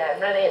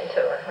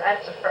into her.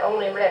 That's the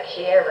only wreck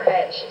she ever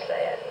had, she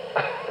said,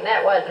 and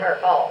that wasn't her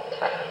fault.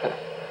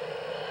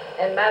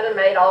 And Mother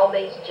made all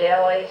these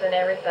jellies and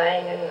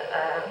everything, and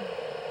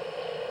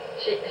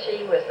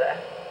she was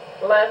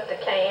loved to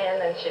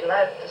can, and she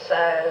loved to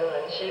sew,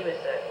 and she was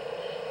an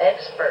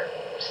expert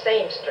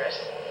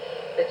seamstress.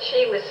 But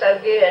she was so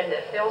good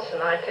that Phyllis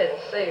and I couldn't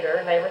suit her,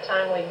 and every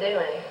time we do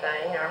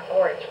anything, our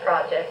 4-H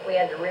project, we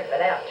had to rip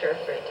it out 2 or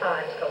 3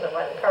 times because it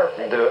wasn't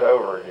perfect. Do it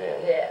over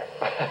again. Yes.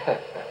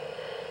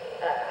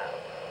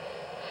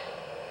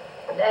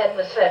 Dad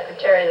was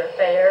secretary of the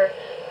fair.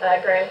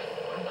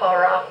 Grandpa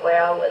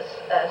Rockwell was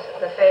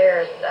the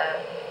fair.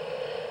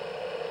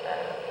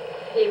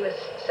 He was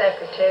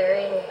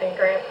secretary, and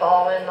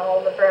Grandpa and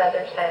all the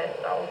brothers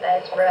all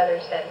Dad's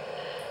brothers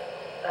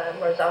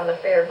was on the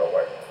fair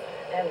board.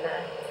 And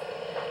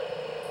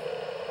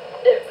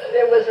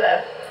there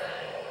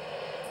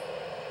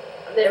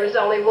was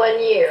only 1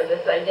 year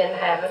that they didn't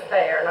have a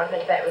fair, and I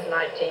think that was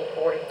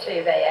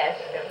 1942. They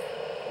asked them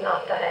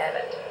not to have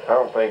it. I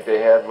don't think they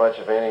had much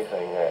of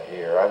anything that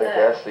year. I think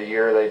that's the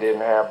year they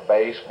didn't have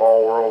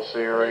baseball World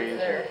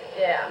Series.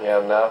 Yeah. Yeah,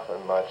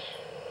 nothing much.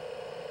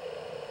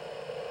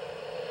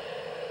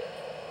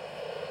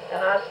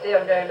 And I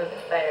still go to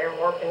the fair,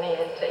 work in the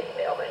antique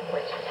building,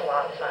 which is a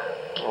lot of fun.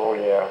 Oh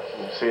yeah,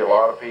 you see a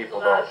lot of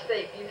people.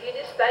 If you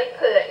just stay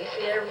put, you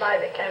see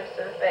everybody that comes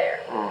to the fair.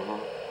 Mm-hmm.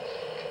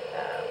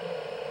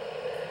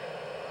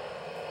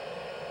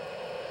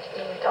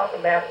 Did we talk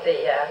about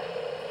the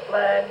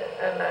flood?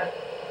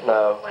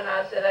 No. When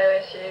I was at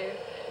OSU,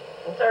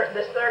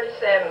 this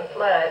 37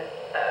 flood,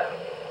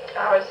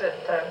 I was at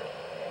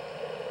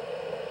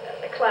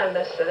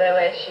Columbus at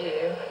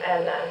OSU,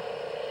 and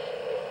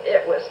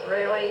it was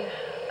really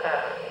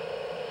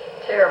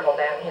terrible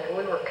down here.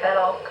 We were cut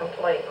off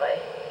completely.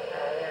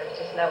 There was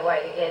just no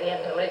way to get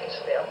into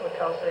Lucasville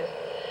because it was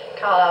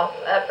cut off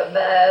up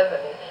above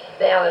and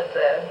down at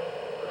the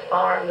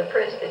farm.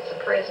 It's a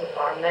prison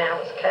farm now.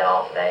 It was cut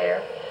off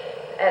there.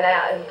 And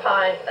out in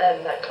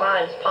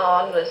Klein's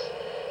Pond was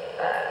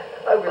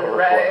over the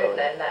road,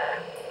 and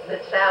the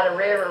Souda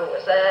River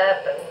was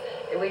up,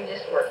 and we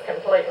just were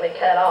completely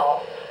cut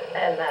off.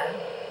 And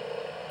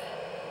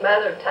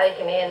Mother had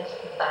taken in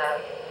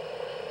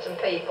some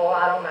people.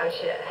 I don't know,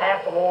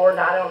 half a ward.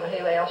 I don't know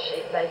who else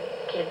the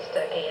kids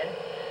took in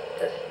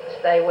to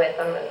stay with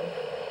them, and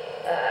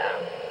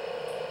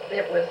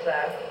it was.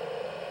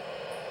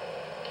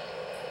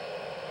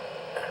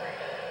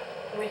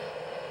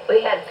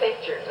 We had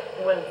pictures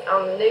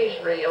on the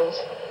newsreels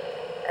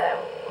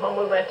when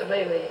we went to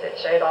movies that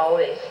showed all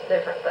these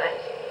different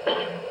things.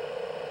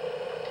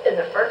 In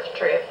the first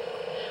trip,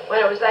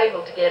 when I was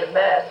able to get a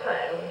bus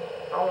home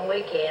on the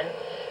weekend,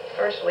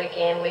 first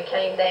weekend we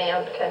came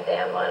down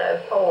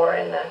 104,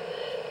 and the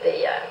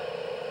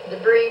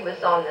debris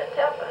was on the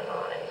telephone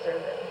lines or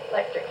the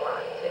electric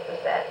lines. It was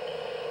that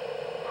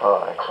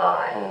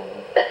high.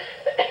 Mm-hmm.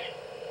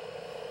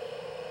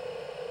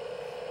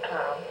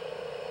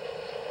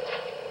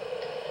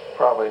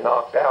 Probably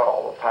knocked out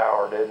all the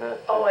power, didn't it?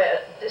 Oh,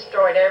 it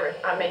destroyed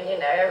everything. I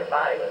mean,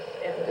 everybody was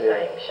in the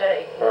same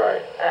shape.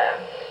 Right.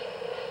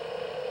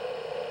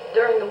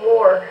 During the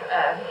war,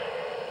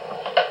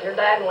 your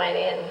dad went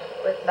in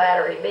with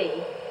Battery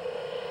B,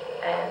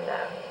 and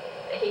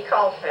he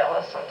called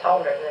Phyllis and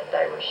told her that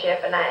they were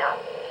shipping out,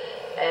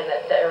 and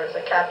that there was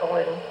a couple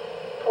in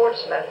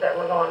Portsmouth that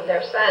were going,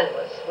 their son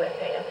was with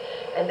him,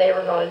 and they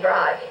were going to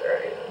drive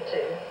through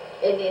to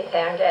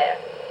Indiantown Gap.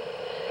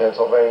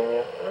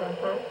 Pennsylvania?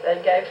 Mm-hmm.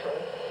 They'd go from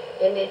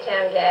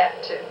Indiantown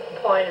Gap to the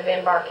point of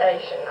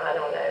embarkation. I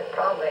don't know,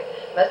 probably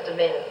must have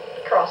been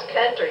cross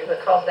country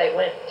because they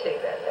went to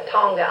the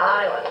Tonga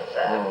Islands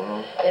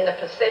in the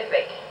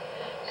Pacific.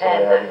 So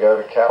they had to go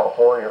to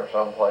California or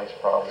someplace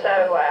probably.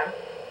 So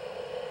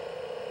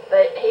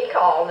he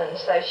called, and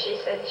so she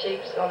said she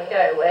was going to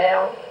go.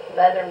 Well,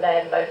 Mother and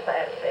Dad both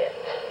had a fit.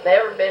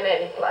 Never been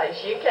any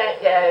place. You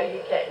can't go,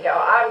 you can't go.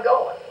 I'm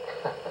going.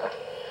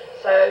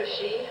 So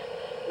she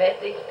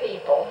met these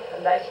people,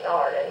 and they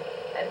started.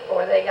 And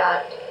before they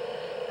got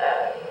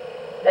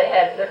they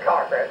had their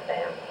car broke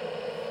down.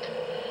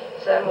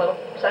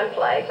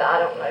 Someplace, I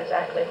don't know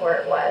exactly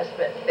where it was,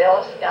 but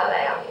Phyllis got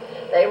out.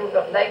 They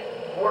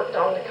worked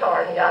on the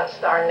car and got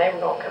started, and they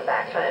were going to come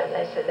back home.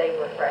 They said they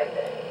were afraid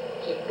to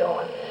keep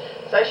going.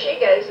 So she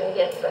goes and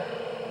gets a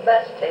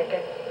bus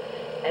ticket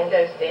and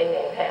goes to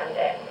Indiantown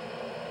Dad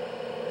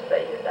to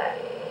see your dad.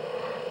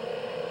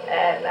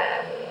 And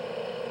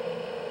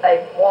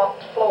they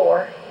walked the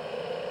floor,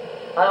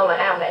 I don't know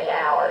how many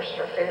hours,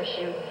 for fear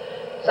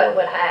something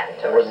would happen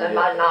to her,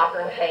 somebody knock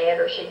her in the head,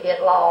 or she'd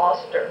get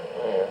lost,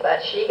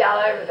 but she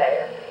got over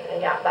there and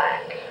got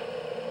back.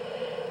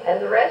 And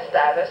the rest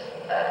of us,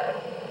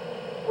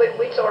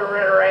 we sort of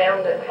ran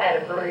around and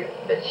had a group,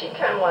 but she'd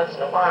come once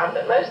in a while,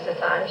 but most of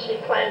the time she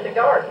planted a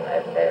garden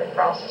over there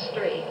across the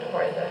street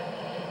where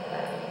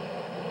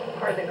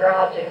the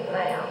garage is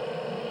now.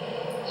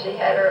 She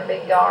had her a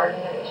big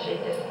garden, and she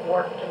just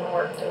worked and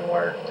worked and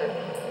worked, and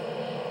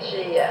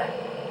she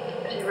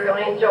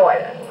really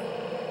enjoyed it.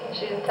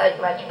 She didn't take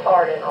much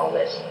part in all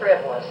this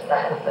frivolous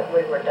stuff that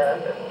we were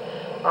doing, but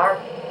our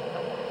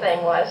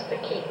thing was to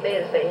keep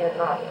busy and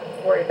not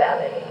worry about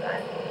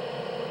anything.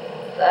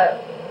 So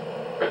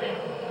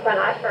when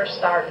I first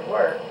started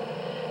work,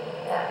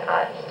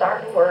 I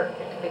started work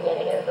at the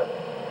beginning of the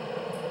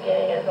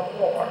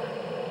war,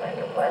 I think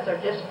it was, or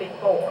just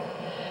before.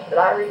 But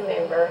I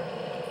remember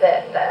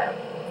that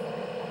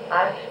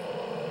I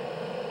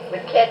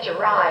would catch a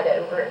ride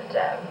over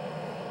at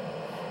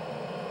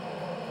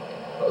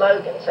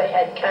Logan's. They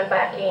had come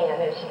back in.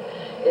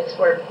 It's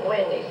where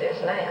Wendy's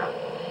is now.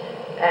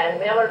 And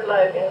Millard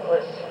Logan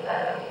was,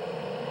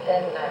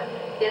 and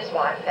his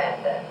wife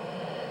had the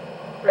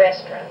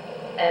restaurant.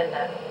 And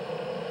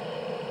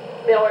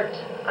Millard,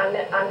 I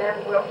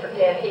never will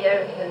forget, he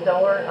opened the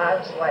door and I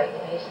was waiting.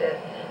 He said,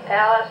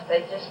 "Alice,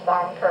 they just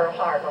bombed Pearl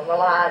Harbor."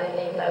 Well, I didn't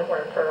even know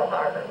where Pearl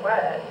Harbor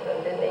was,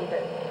 and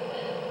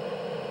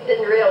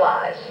didn't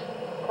realize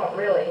what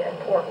really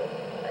important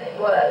it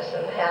was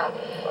and how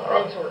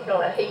things were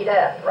going to heat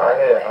up right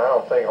away. I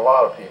don't think a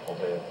lot of people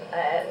did.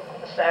 And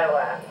so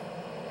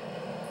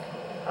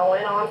I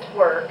went on to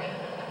work,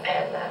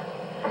 and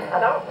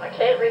I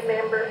can't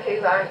remember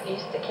who I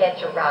used to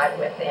catch a ride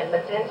with then,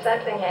 but then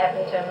something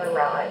happened to my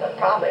ride. I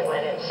probably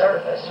went in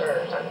service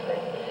or something.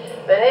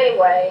 But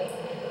anyway,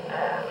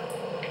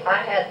 I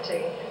had to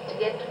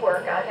get to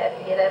work, I had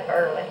to get up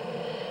early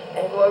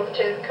and go over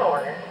to the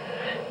corner.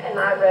 And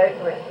I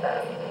rode with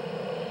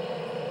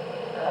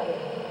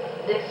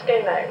Dick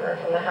Schoonover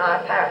from the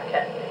High Power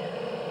Company.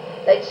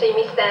 They'd see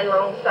me standing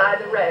alongside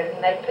the road,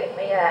 and they'd pick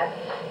me up.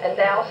 And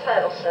Dallas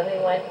Huddleston,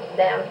 who went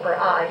down for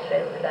ice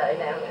every day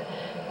down there,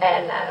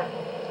 and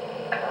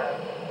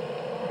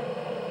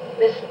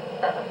Miss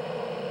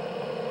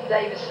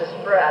Davis's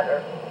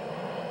brother,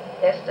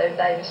 Esto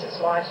Davis's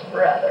wife's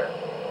brother,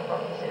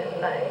 what was his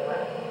name?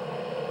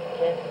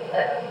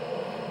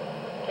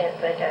 Can't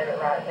think of it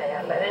right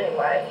now. But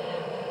anyway,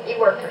 he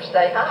worked for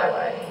State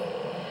Highway.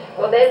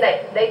 Well, then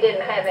they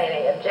didn't have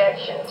any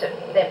objection to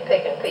them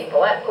picking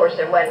people up. Of course,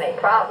 there wasn't any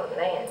problem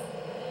then.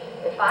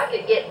 If I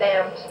could get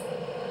down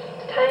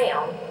to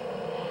town,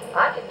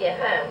 I could get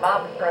home.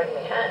 Bob would bring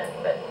me home,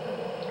 but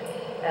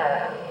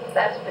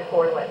that's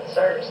before he went to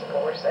service, of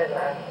course. And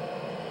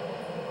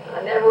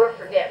I never will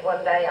forget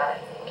one day I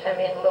come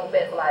in a little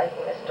bit late,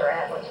 and Mr.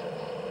 Atlas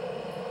was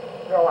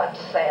real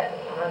upset.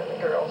 One of the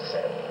girls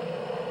said,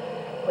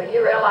 "Well,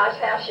 you realize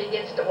how she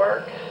gets to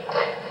work?"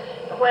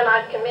 And when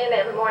I'd come in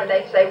every morning,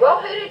 they'd say,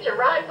 "Well, who did you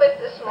ride with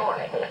this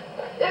morning?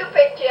 Who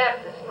picked you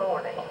up this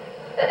morning?"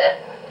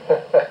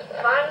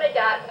 Finally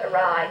got a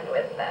ride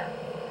with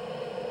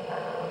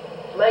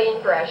Lee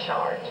and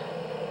Brushart.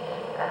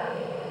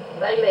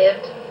 They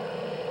lived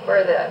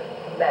where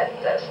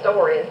that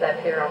store is up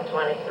here on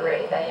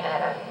 23. They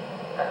had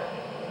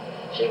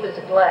she was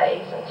a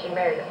Glaze, and she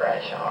married a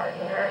Brushart,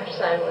 and her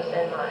son was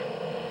in my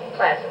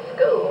class at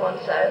school, and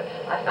so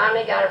I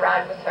finally got a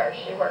ride with her.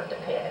 She worked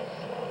at Penny's.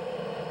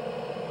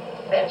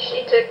 And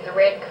she took the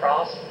Red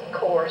Cross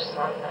course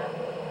on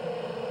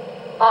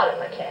auto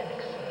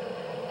mechanics.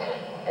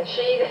 And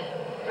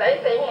if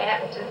anything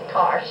happened to the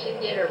car, she'd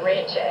get her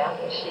wrench out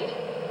and she'd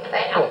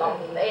pound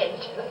on the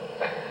engine.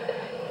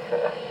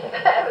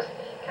 That was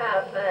kind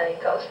of funny,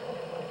 because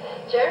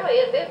generally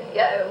it didn't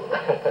go.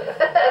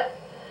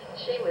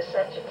 She was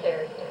such a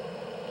character.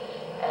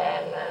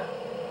 And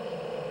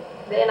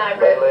then I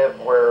wrote... They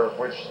lived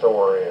which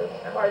store is?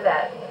 Where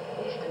that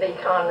used to be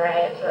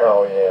Conrad's.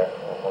 Oh, yeah.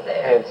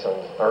 There.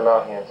 Henson's, or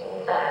not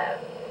Henson's.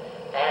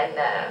 And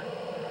the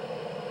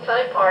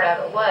funny part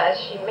of it was,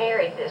 she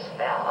married this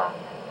fella,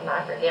 and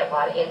I forget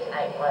what his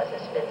name was,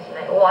 it's been his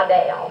name,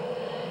 Waddell.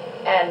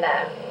 And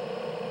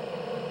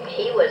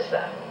he was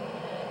a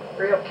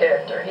real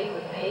character. He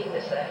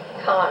was a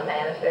con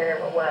man, if there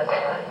ever was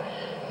one.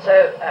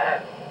 So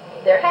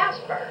their house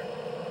burned.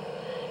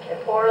 And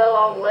poor little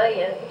old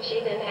Lillian,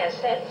 she didn't have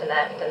sense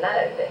enough to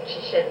know that she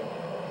shouldn't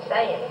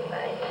say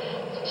anything.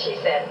 She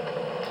said,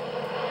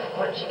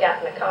 when she got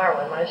in the car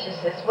one morning, she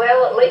says,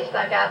 "Well, at least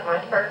I got my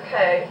fur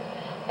coat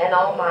and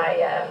all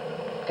my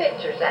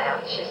pictures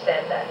out. She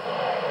said,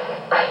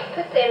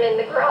 put them in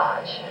the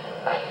garage.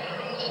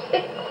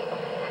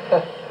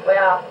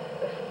 Well,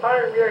 the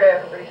Farm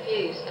Bureau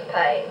refused to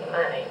pay the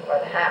money for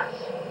the house.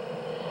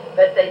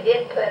 But they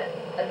did put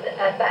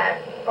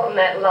back on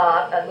that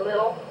lot a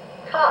little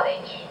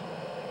cottage.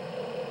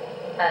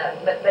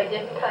 But they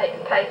did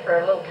pay for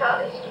a little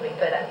cottage to be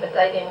put up, but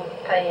they didn't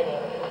pay any.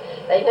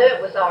 They knew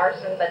it was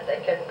arson, but they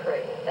couldn't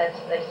prove it. They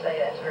say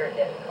that's very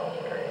difficult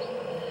to prove.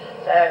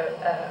 So,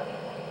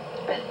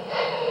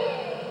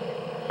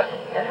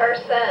 and her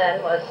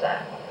son was,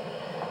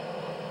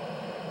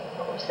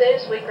 as soon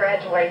as we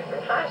graduated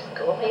from high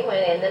school, he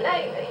went in the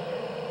Navy.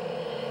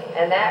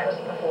 And that was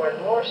before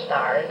the war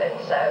started, and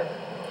so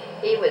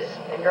he was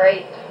a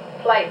great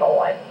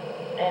playboy.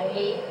 And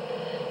he,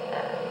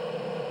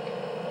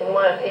 in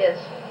one of his,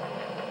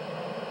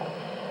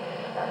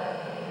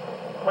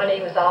 when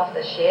he was off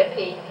the ship,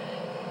 he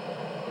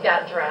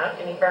got drunk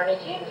and he burned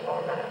his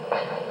uniform out.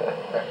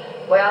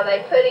 Well,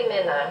 they put him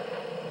in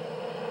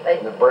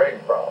the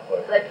brig,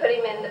 probably. They put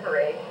him in the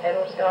brig and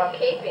was going to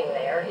keep him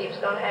there. He was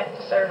going to have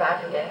to serve,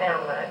 I forget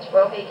how much.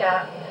 Well, he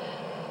got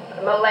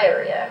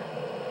malaria,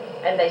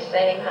 and they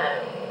sent him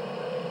home.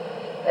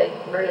 They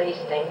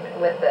released him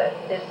with a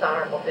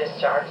dishonorable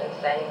discharge and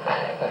sent him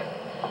home.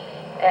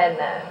 And,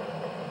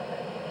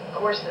 of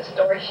course, the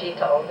story she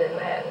told didn't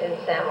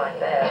sound like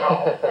that at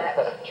all. That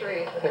was the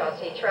truth, because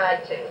he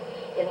tried to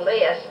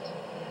enlist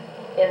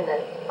in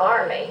the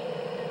Army,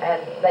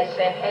 and they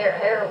sent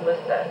Harold was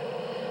the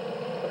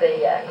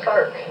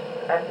clerk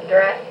of the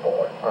draft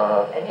board,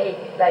 and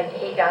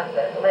he got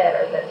the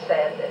letter that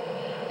said that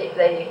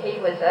he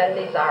was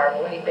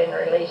undesirable. He'd been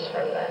released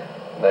from the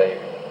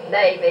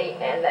Navy,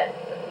 and that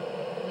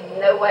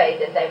no way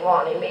did they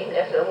want him, even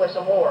if there was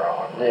a war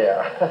on.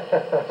 Yeah.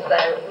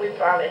 So we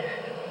finally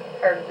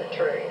heard the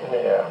truth.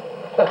 Yeah.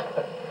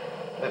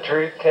 The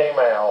truth came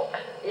out.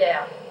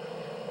 Yeah.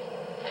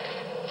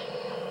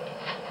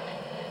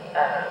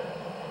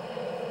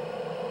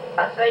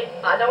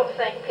 I don't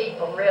think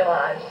people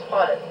realize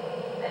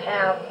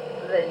how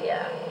the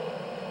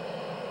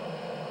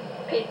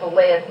people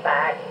lived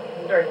back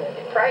during the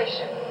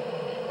Depression.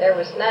 There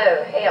was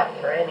no help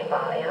for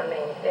anybody. I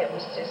mean, it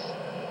was just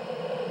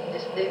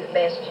do the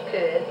best you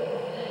could.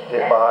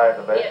 Get by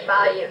the best. Get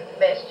by the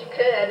best you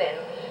could, and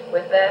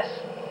with us,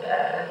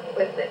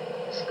 with the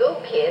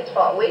school kids,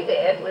 what we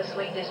did was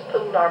we just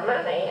pooled our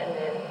money, and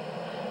then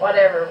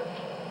whatever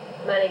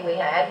money we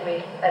had,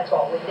 that's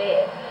what we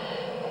did.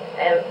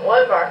 And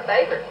one of our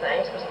favorite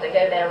things was to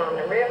go down on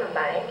the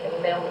riverbank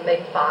and build a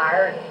big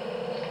fire and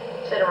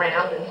sit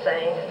around and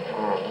sing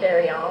and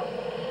carry on.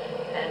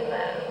 And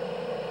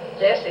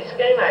Jessie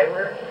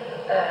Schoonover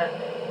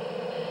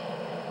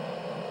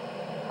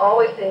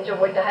always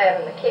enjoyed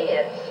having the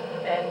kids,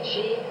 and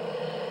she,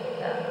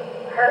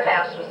 her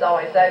house was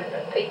always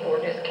open. People were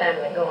just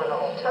coming and going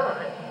all the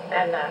time.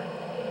 And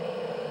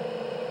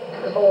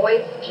the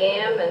boys,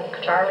 Jim and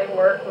Charlie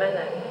Workman,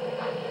 and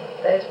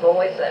those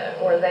boys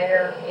were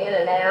there in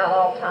and out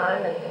all the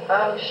time, and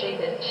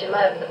she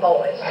loved the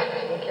boys.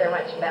 She didn't care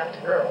much about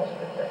the girls,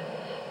 but the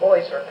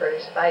boys were pretty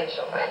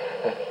special.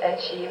 And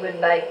she would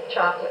bake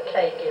chocolate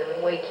cake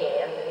every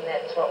weekend, and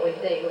that's what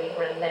we'd do. We'd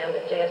run down to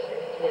Jessie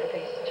to get a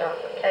piece of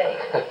chocolate cake.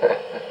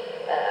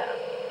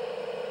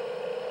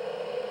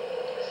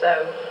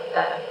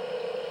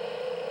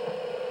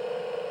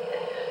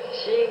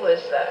 She was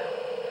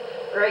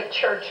great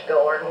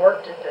churchgoer and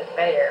worked at the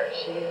fair.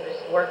 She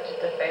worked at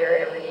the fair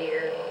every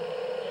year,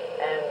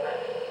 and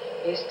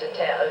used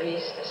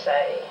to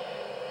say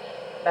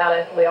about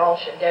it, we all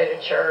should go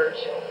to church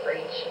and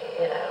preach,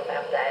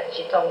 about that.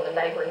 She told the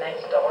neighbor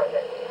next door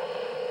that,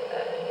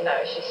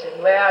 she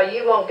said, well,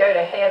 you won't go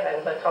to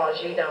heaven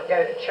because you don't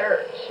go to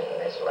church.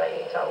 And this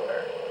lady told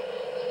her,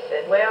 she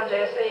said, well,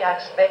 Jessie, I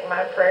expect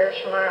my prayers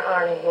from our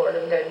ironing board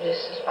will go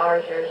just as far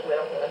as yours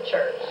will from the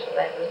church. So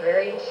that was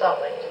very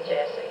insulting to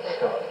Jessie,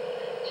 because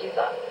she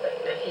thought that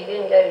if you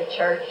didn't go to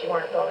church, you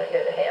weren't going to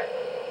go to heaven.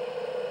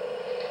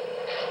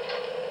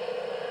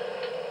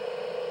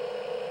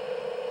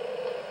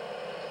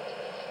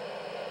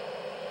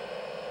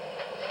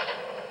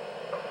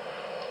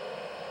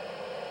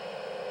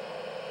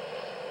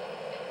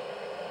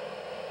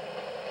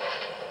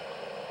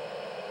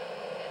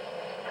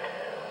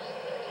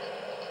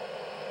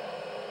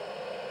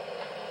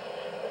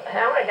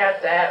 How I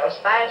got to Atlas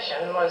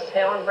Fashion was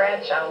Helen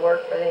Bradshaw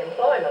worked for the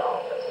employment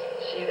office.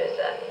 She was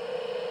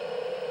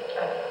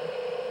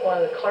one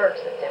of the clerks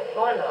at the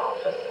employment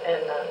office,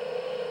 and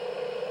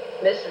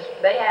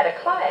they had a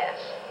class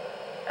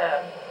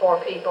for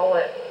people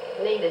that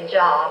needed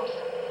jobs,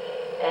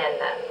 and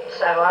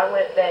so I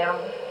went down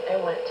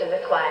and went to the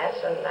class,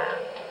 and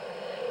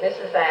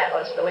Mrs.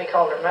 Atlas, we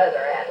called her Mother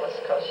Atlas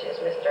because she was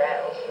Mr.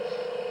 Atlas's,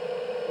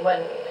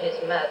 wasn't his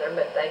mother,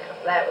 but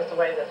that was the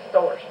way the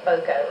store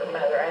spoke of her,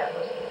 Mother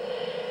Atlas.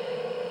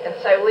 And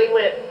so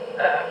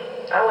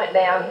I went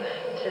down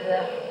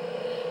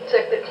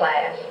took the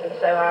class, and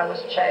so I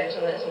was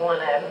chosen as one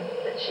of them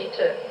that she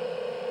took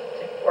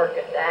to work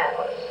at the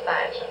Atlas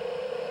Fashion.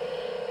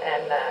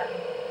 And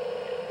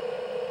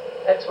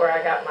That's where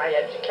I got my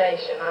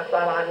education. I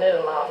thought I knew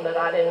a lot, but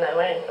I didn't know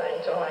anything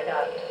until I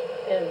got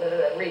into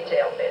the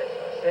retail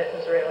business. It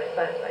was really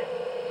something.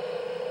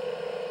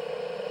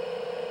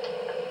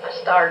 I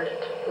started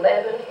at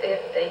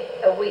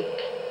 $11.50 a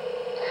week,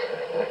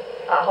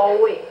 a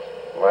whole week.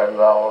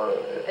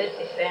 $11.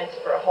 50 cents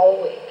for a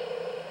whole week.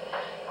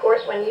 Of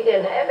course, when you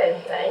didn't have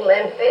anything,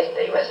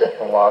 $11.50 was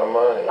A lot of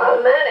money. a lot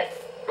of money.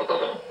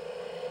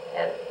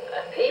 And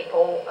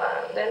people,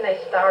 then they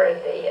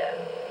started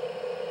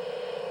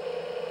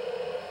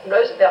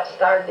Roosevelt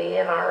started the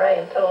NRA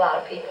and put a lot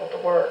of people to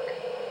work.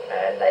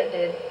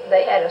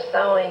 They had a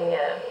sewing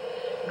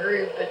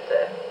group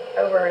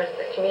over at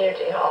the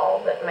community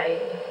hall that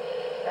made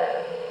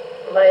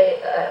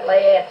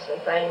layouts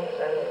and things,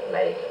 and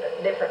made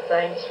different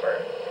things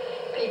for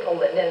people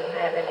that didn't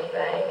have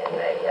anything, and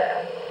they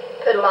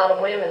put a lot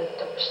of women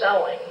to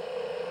sewing.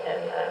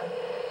 And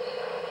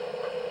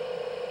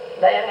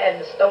Dad had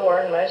the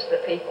store, and most of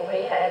the people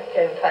he had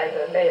couldn't pay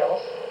their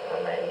bills. I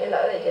mean,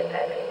 they didn't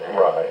have any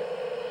money. Right.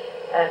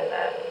 And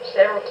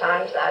several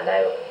times I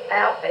know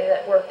Alfie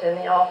that worked in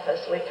the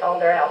office, we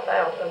called her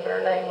Alfalfa, but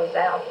her name was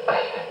Alfie.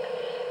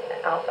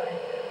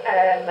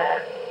 And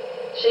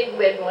she'd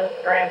been with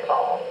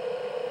Grandpa,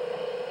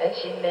 and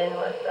she'd been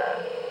with,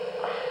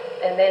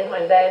 and then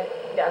when Dad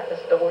got the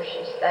store,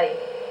 she stayed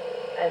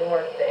and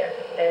worked there,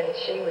 and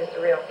she was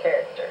the real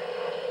character.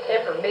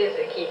 Kept her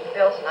busy keeping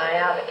Phyllis and I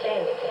out of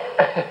candy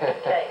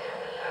case.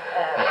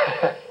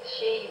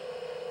 She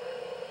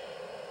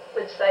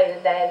would say to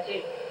Dad,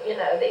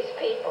 these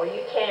people,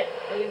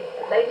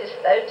 they just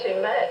throw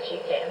too much, you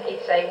can't.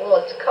 He'd say, well,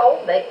 it's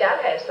cold, they've got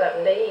to have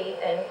something to eat,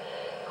 and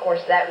of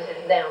course that was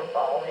his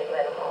downfall. He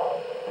let them all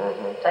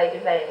take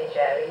advantage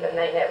of him, but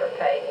they never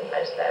paid him.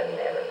 Most of them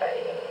never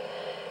paid him.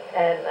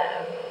 And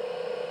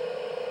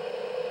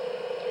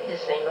it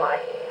just seemed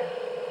like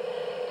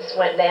just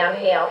went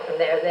downhill from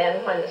there.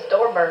 Then when the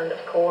store burned,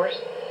 of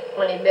course,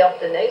 when he built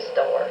the new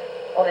store,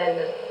 well, then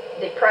the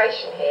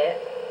Depression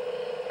hit,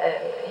 and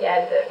he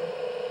had the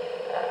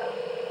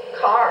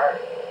car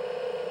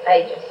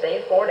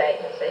agency, Ford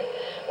agency.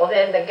 Well,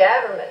 then the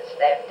government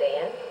stepped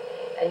in,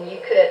 and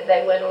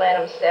they wouldn't let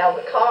them sell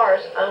the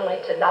cars only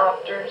to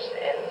doctors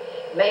and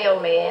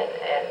mailmen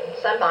and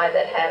somebody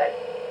that had a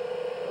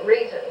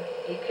reason.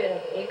 You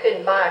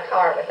couldn't buy a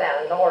car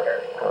without an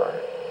order.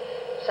 Right.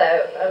 So,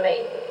 I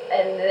mean,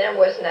 and there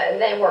was no,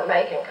 and they weren't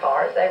making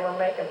cars, they were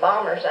making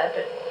bombers up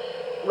at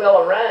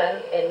Willow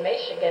Run in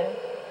Michigan.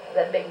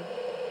 They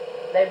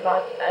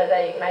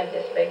made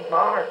this big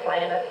bomber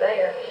plant up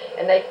there,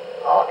 and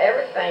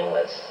everything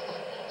was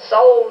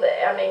sold.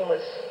 I mean,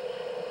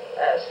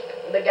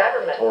 the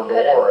government For the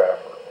war effort.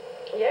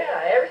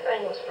 Yeah,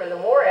 everything was for the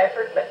war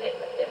effort. But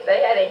if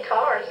they had any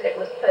cars, it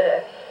was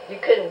you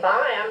couldn't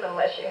buy them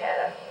unless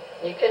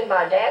you couldn't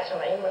buy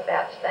gasoline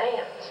without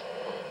stamps,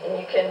 and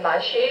you couldn't buy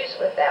shoes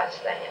without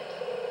stamps,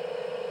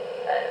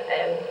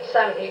 and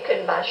you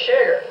couldn't buy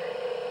sugar,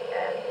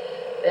 and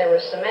there were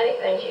so many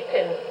things you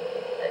couldn't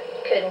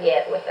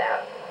get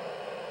without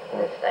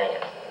the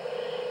stamps.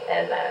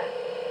 And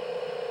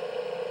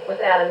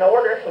without an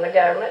order from the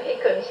government, he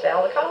couldn't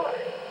sell the car.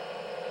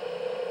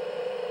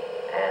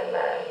 And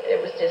it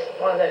was just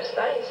one of those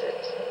things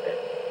that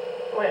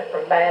went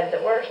from bad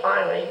to worse.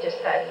 Finally, he just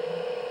had to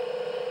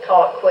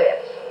call it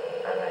quits.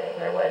 I mean,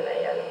 there wasn't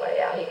any other way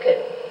out. He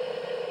couldn't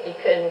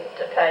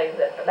pay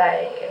the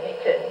bank, and he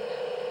couldn't.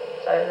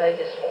 So they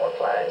just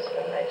foreclosed,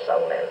 and they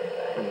sold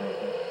everything.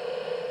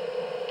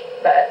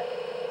 But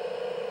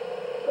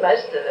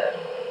most of the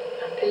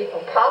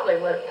people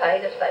probably would have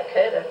paid if they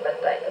could have,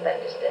 but they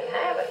just didn't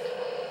have it.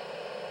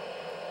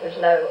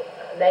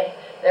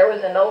 There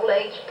was an old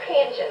age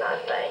pension, I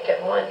think,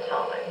 at one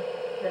time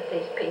that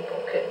these people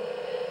could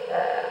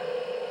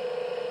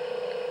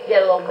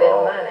get a little bit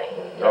of money.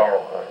 Yeah.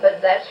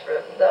 But that's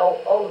for the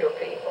older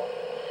people.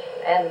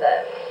 And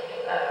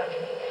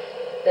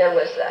there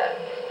was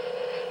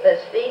the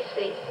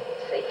 3C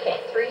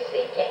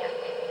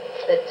camps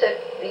that took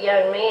the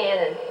young men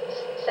and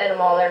sent them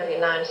all over the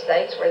United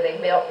States, where they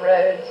built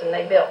roads, and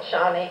they built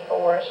Shawnee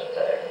Forest,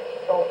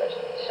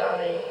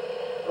 Shawnee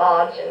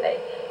Lodge, and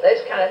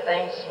those kind of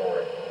things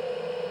were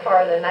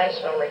part of the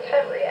National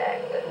Recovery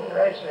Act that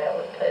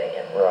Roosevelt had put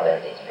in, put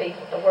these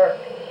people to work.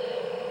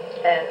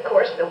 And of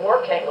course, the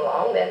war came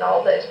along, then all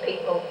those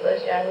people,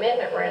 those young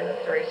men that were in the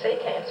 3C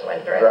camps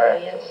went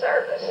directly in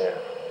service. Yeah.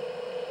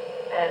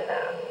 And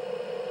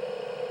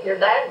your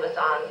dad was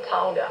on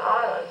Tonga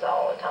Islands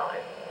all the time.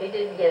 He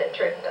didn't get a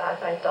trip to, I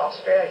think, to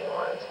Australia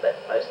once, but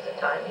most of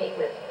the time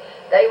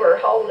they were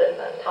holding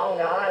the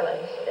Tonga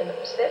Islands in the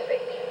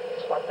Pacific.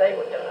 That's what they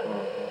were doing.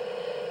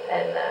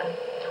 And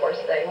of course,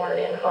 they weren't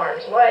in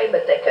harm's way,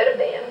 but they could have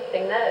been.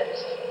 Who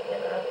knows?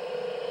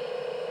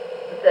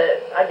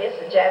 I guess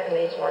the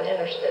Japanese weren't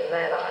interested in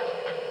that island.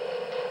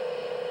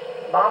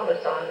 Bob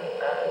was on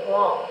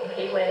Guam.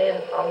 He went in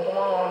on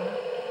Guam.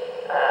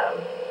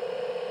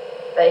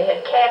 They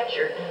had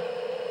captured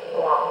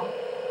Guam.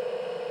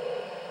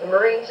 The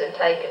Marines had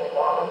taken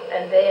Guam,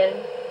 and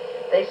then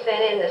they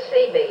sent in the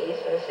Seabees,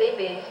 and the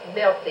Seabees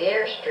built the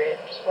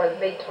airstrips for the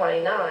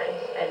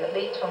B-29s, and the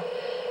B-20,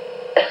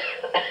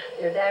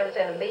 your dad was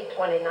in a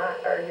B-29,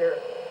 or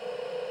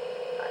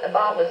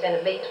Bob was in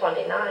a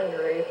B-29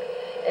 group,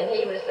 and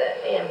he was the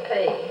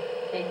MP.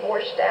 He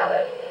washed out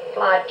of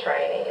flight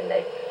training, and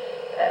they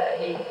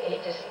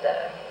just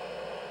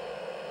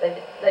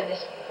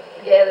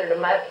gathered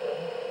them up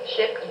and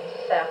shipped them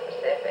to South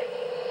Pacific,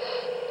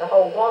 the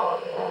whole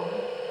Guam.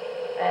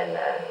 And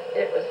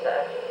it was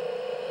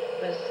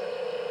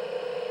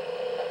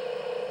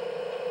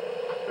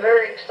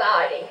very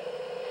exciting,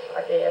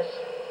 I guess.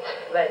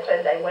 They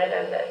said they went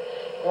into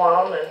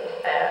Guam, and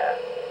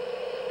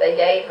they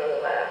gave them,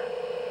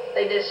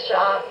 they just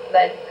shot,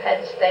 they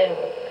had to stand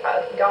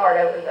guard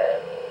over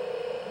the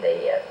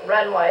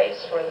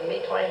runways for the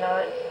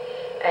B-29s,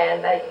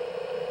 and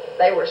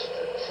they were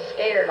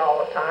scared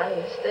all the time,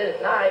 and they stood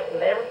at night,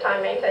 and every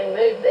time anything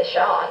moved, they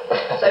shot.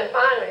 So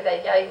finally,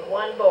 they gave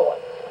one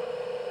bullet.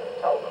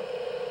 I told them,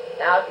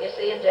 now if you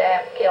see a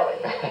Jap, kill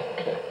him.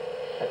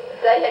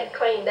 They had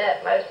cleaned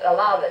up a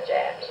lot of the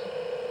Japs,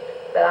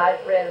 but I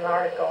read an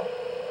article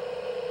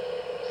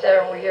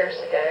several years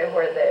ago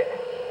where the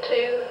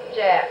 2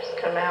 Japs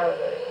come out of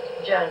the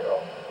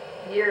jungle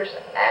years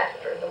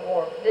after the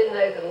war. Didn't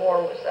know the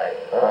war was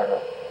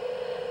over.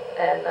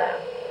 And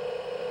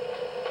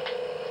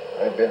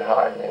they've been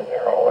hiding in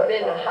there all that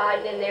time. Been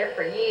hiding in there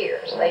for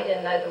years. They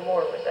didn't know the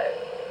war was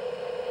over.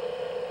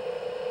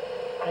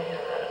 I don't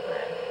know.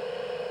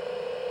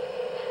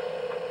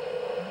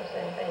 Was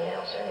there anything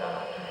else or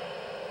not?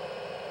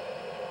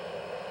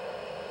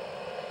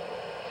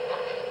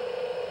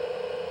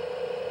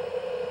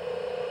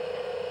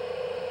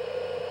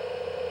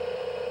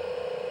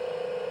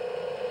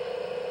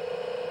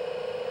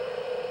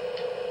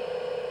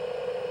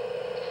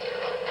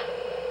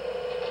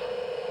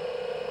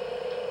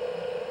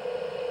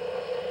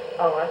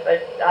 Oh, I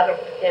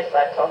guess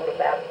I told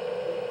about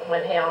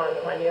when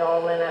you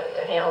all went up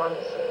to Helen's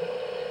and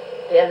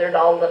gathered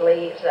all the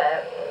leaves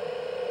up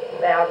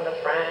and out in the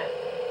front.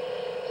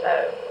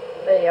 So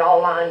they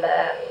all lined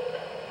up.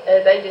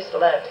 They just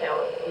loved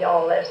Helen.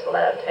 Y'all just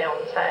loved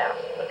Helen's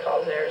house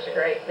because there's a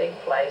great big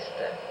place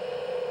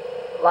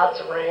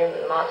lots of room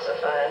and lots of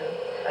fun.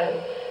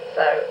 And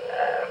so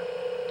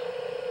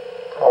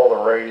all the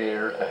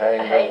radiators to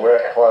hang the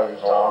wet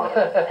clothes on.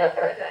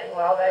 Everything.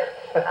 Well,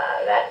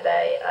 that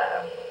day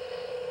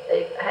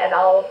they had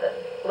all of the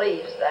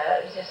leaves.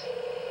 It was just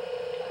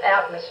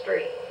out in the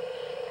street,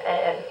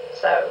 and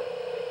so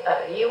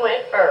you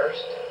went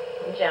first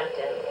and jumped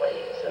in the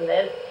leaves, and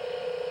then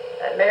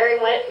Mary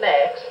went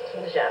next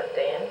and jumped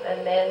in,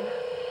 and then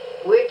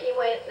Wiki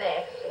went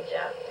next and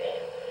jumped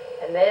in,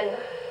 and then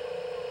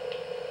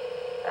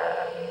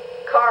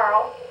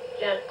Carl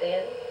jumped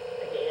in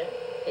again.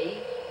 He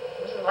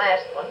was the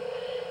last one,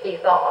 he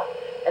thought.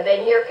 And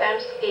then here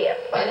comes Skip,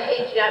 and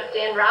he jumped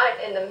in right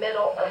in the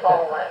middle of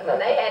all of them,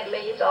 and they had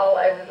leaves all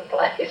over the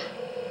place.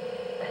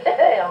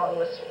 Ellen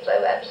was so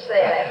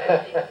upset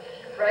after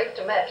she raked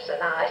them up so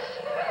nice.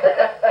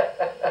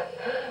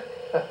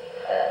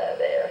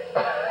 There.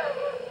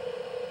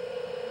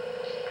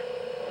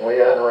 We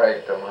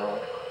unraked them, huh?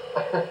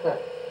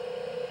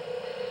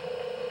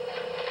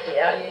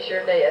 Yeah, you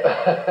sure did.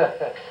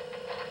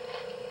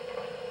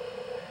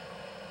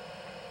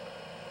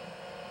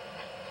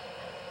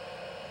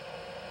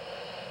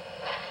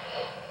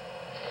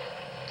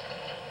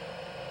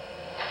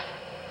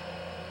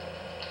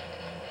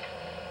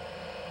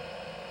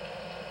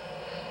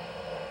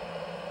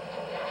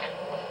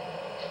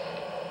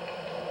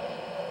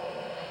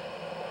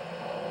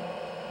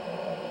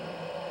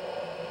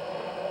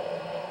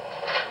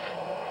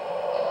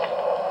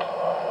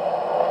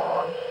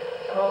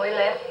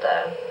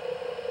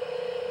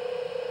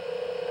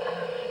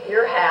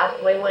 Your house,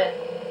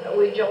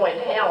 we joined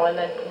Helen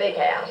at the big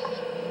house,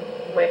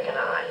 Wick and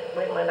I.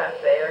 We went up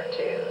there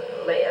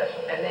to live.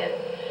 And then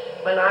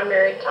when I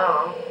married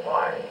Tom,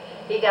 why,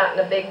 he got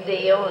in a big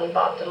deal and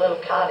bought the little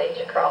cottage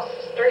across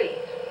the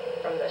street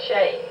from the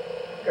Shea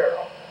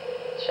Girls.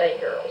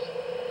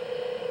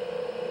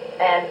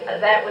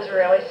 And that was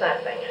really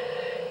something.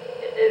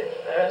 It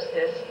was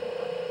just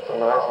a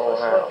nice little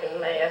house. Looking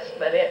mess,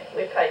 but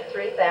we paid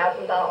 $3,000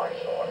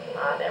 for it.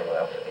 I never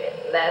will forget.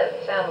 That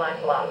doesn't sound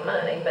like a lot of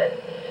money, but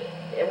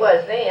it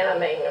was then. I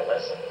mean, it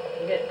was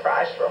a good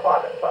price for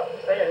what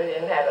was there. It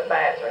didn't have a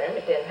bathroom.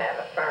 It didn't have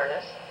a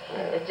furnace.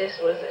 Yeah. It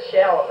just was a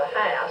shell of a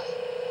house.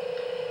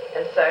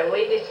 And so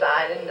we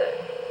decided to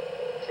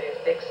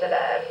fix it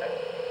up. And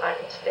I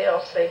can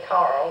still see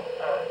Carl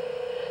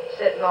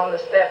sitting on the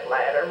step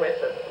ladder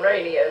with the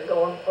radio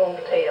going full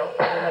tilt.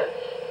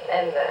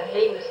 And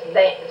he was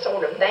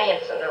sort of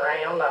dancing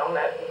around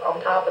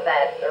on top of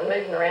that, or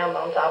moving around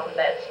on top of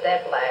that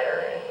step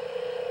ladder. And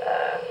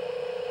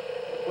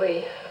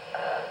we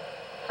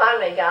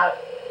finally got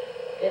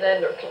it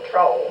under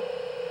control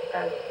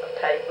and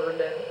papered,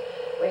 and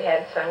we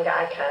had some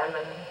guy come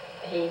and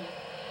he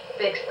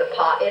fixed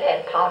it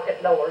had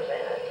pocket doors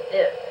in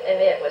it.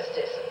 And it was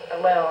just,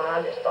 well,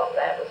 I just thought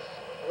that was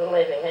the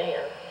living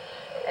end.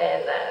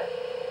 And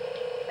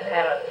it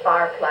had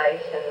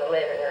fireplace in the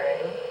living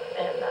room,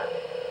 and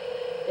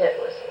it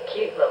was a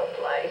cute little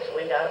place.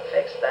 We got it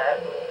fixed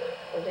up.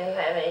 We didn't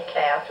have any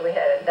couch. We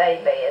had a day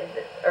bed,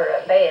 or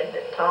a bed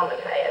that Tom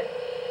had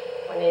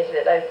when he was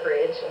at Oak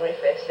Ridge, and we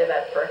fixed it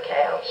up for a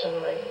couch, and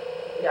we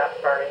got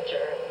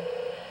furniture,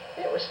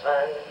 and it was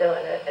fun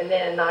doing it. And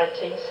then in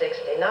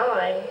 1969,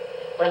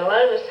 when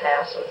Lona's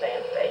house was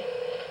empty,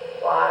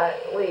 why,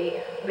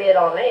 we bid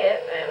on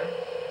it and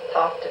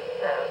talked to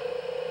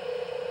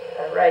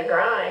Ray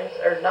Grimes,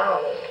 or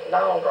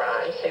Donald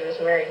Grimes, who was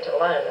married to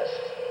Lona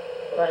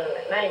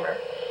McNamer,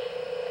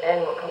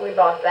 and we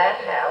bought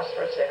that house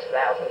for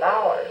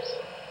 $6,000,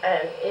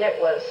 and it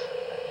was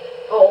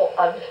full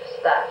of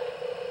stuff.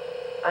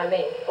 I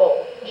mean,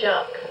 full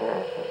junk.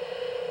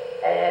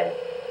 And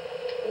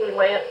we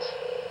went,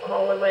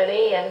 when we went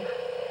in,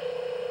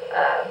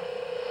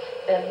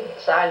 and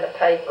signed the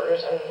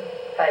papers and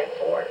paid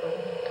for it, and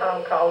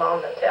Tom called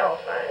on the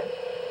telephone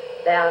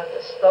down at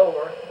the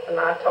store, and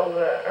I told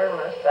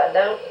Irma, I said,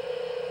 don't,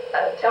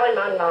 tell him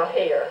I'm not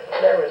here.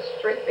 There was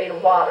 3 feet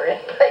of water in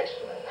the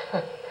basement.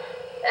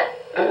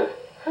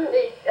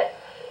 He said,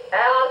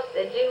 Alice,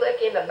 did you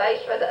look in the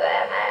basement of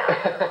that house?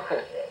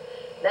 I said,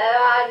 no,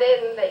 I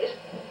didn't. He said,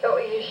 oh,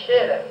 you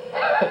should have.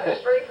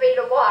 There's 3 feet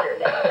of water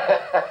down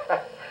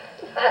there.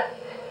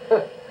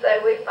 So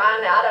we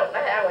finally, I don't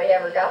know how we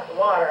ever got the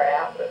water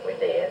out, but we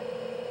did.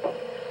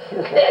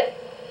 Then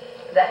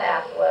the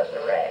house was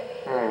a wreck.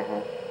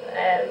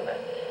 And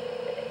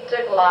it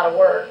took a lot of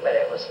work, but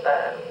it was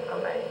fun. I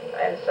mean,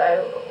 and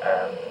so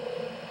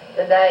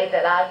the day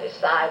that I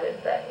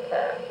decided that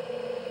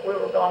we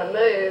were going to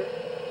move,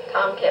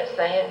 Tom kept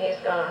saying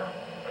he's going to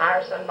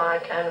hire somebody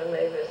to come and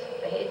move us.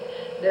 He'd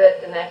do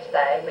it the next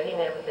day, but he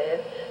never did.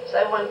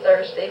 So one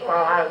Thursday,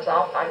 while I was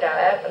off, I got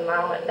up and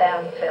I went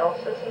down to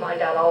Phyllis's, and I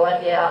got all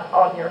of you out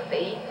on your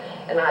feet,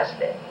 and I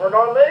said, we're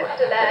going to move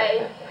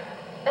today.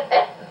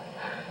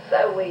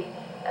 So we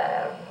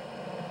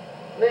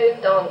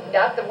moved on,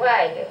 got the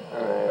wagon,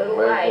 little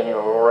wagon, in a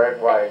little red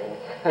wagon,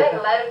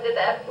 and loaded it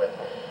up with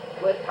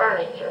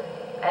furniture,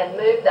 and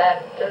moved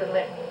up to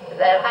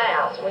that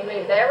house. We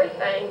moved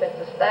everything but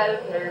the stove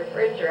and the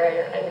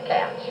refrigerator and the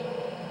couch.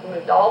 We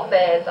moved all the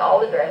beds, all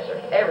the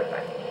dressers,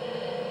 everything.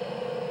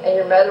 And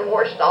your mother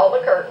washed all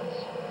the curtains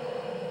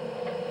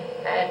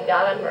and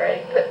got them ready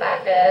to put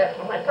back up.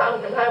 And when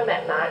Tom came home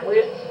that night,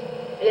 we was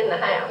in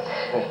the house.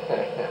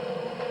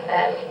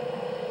 And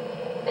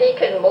he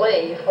couldn't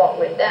believe what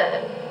we'd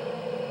done.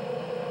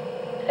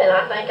 And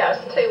I think I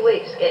was 2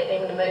 weeks getting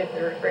him to move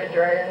the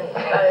refrigerator and the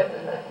stove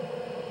and the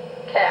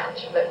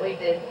couch, but we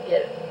did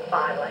get it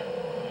finally.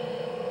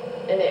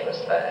 And it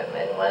was fun.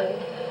 And when,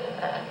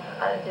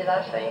 did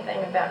I say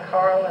anything about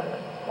Carl and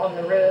on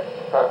the roof?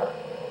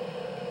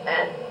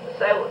 And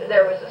so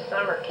there was a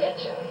summer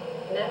kitchen,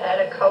 and it had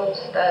a coal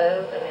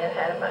stove, and it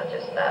had a bunch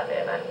of stuff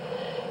in it.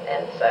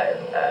 And so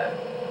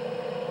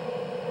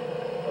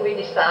we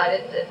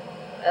decided that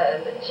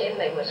the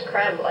chimney was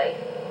crumbly,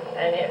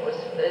 and it was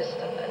just,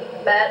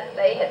 but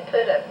they had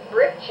put a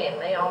brick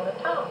chimney on the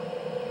top.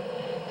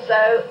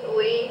 So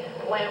we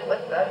went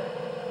with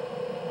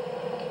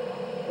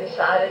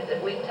decided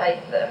that we'd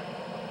take the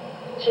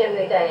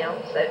chimney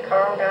down. So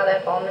Carl got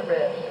up on the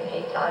roof, and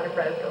he tied a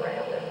rope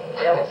around it.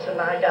 Phyllis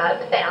and I got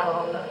down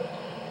on the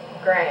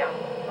ground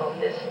on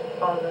the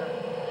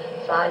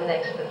side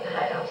next to the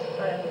house.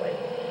 And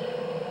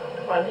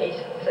when he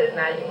said,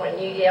 now when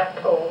you yell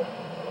pull,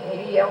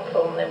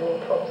 and then we'll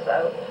pull.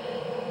 So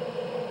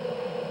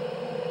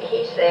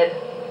he said,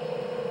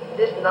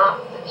 just knock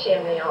the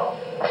chimney off.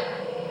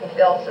 And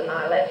Phyllis and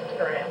I left the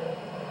ground.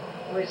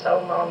 We was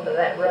holding on to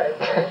that rope.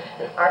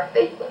 Our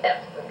feet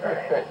left the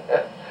ground.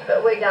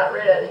 But we got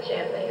rid of the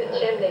chimney. The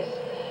chimney's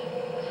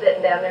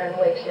sitting down there in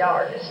Wick's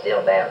yard. It's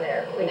still down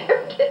there. We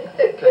never did move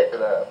it. Pick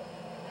it up.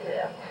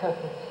 Yeah.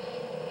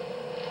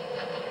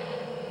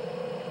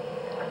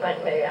 I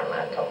think maybe I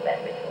might have told that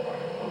before.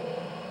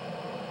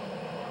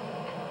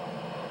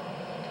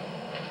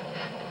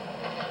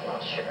 I'm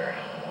not sure.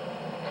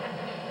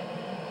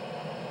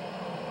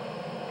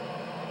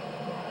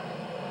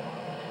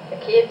 The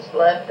kids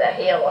loved the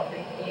hill.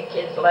 You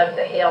kids loved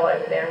the hill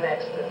over there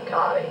next to the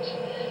cottage.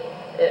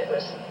 It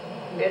was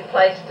a good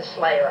place to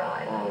sleigh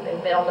ride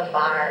and build a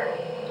fire.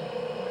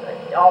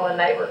 And all the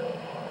neighbor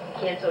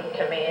kids would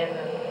come in,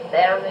 and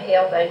down the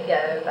hill they'd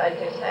go. They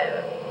just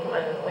had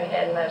when we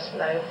had no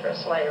snow for a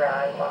sleigh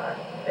ride, why,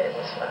 it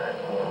was fun.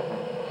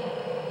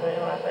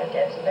 Well, I think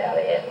that's about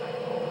it.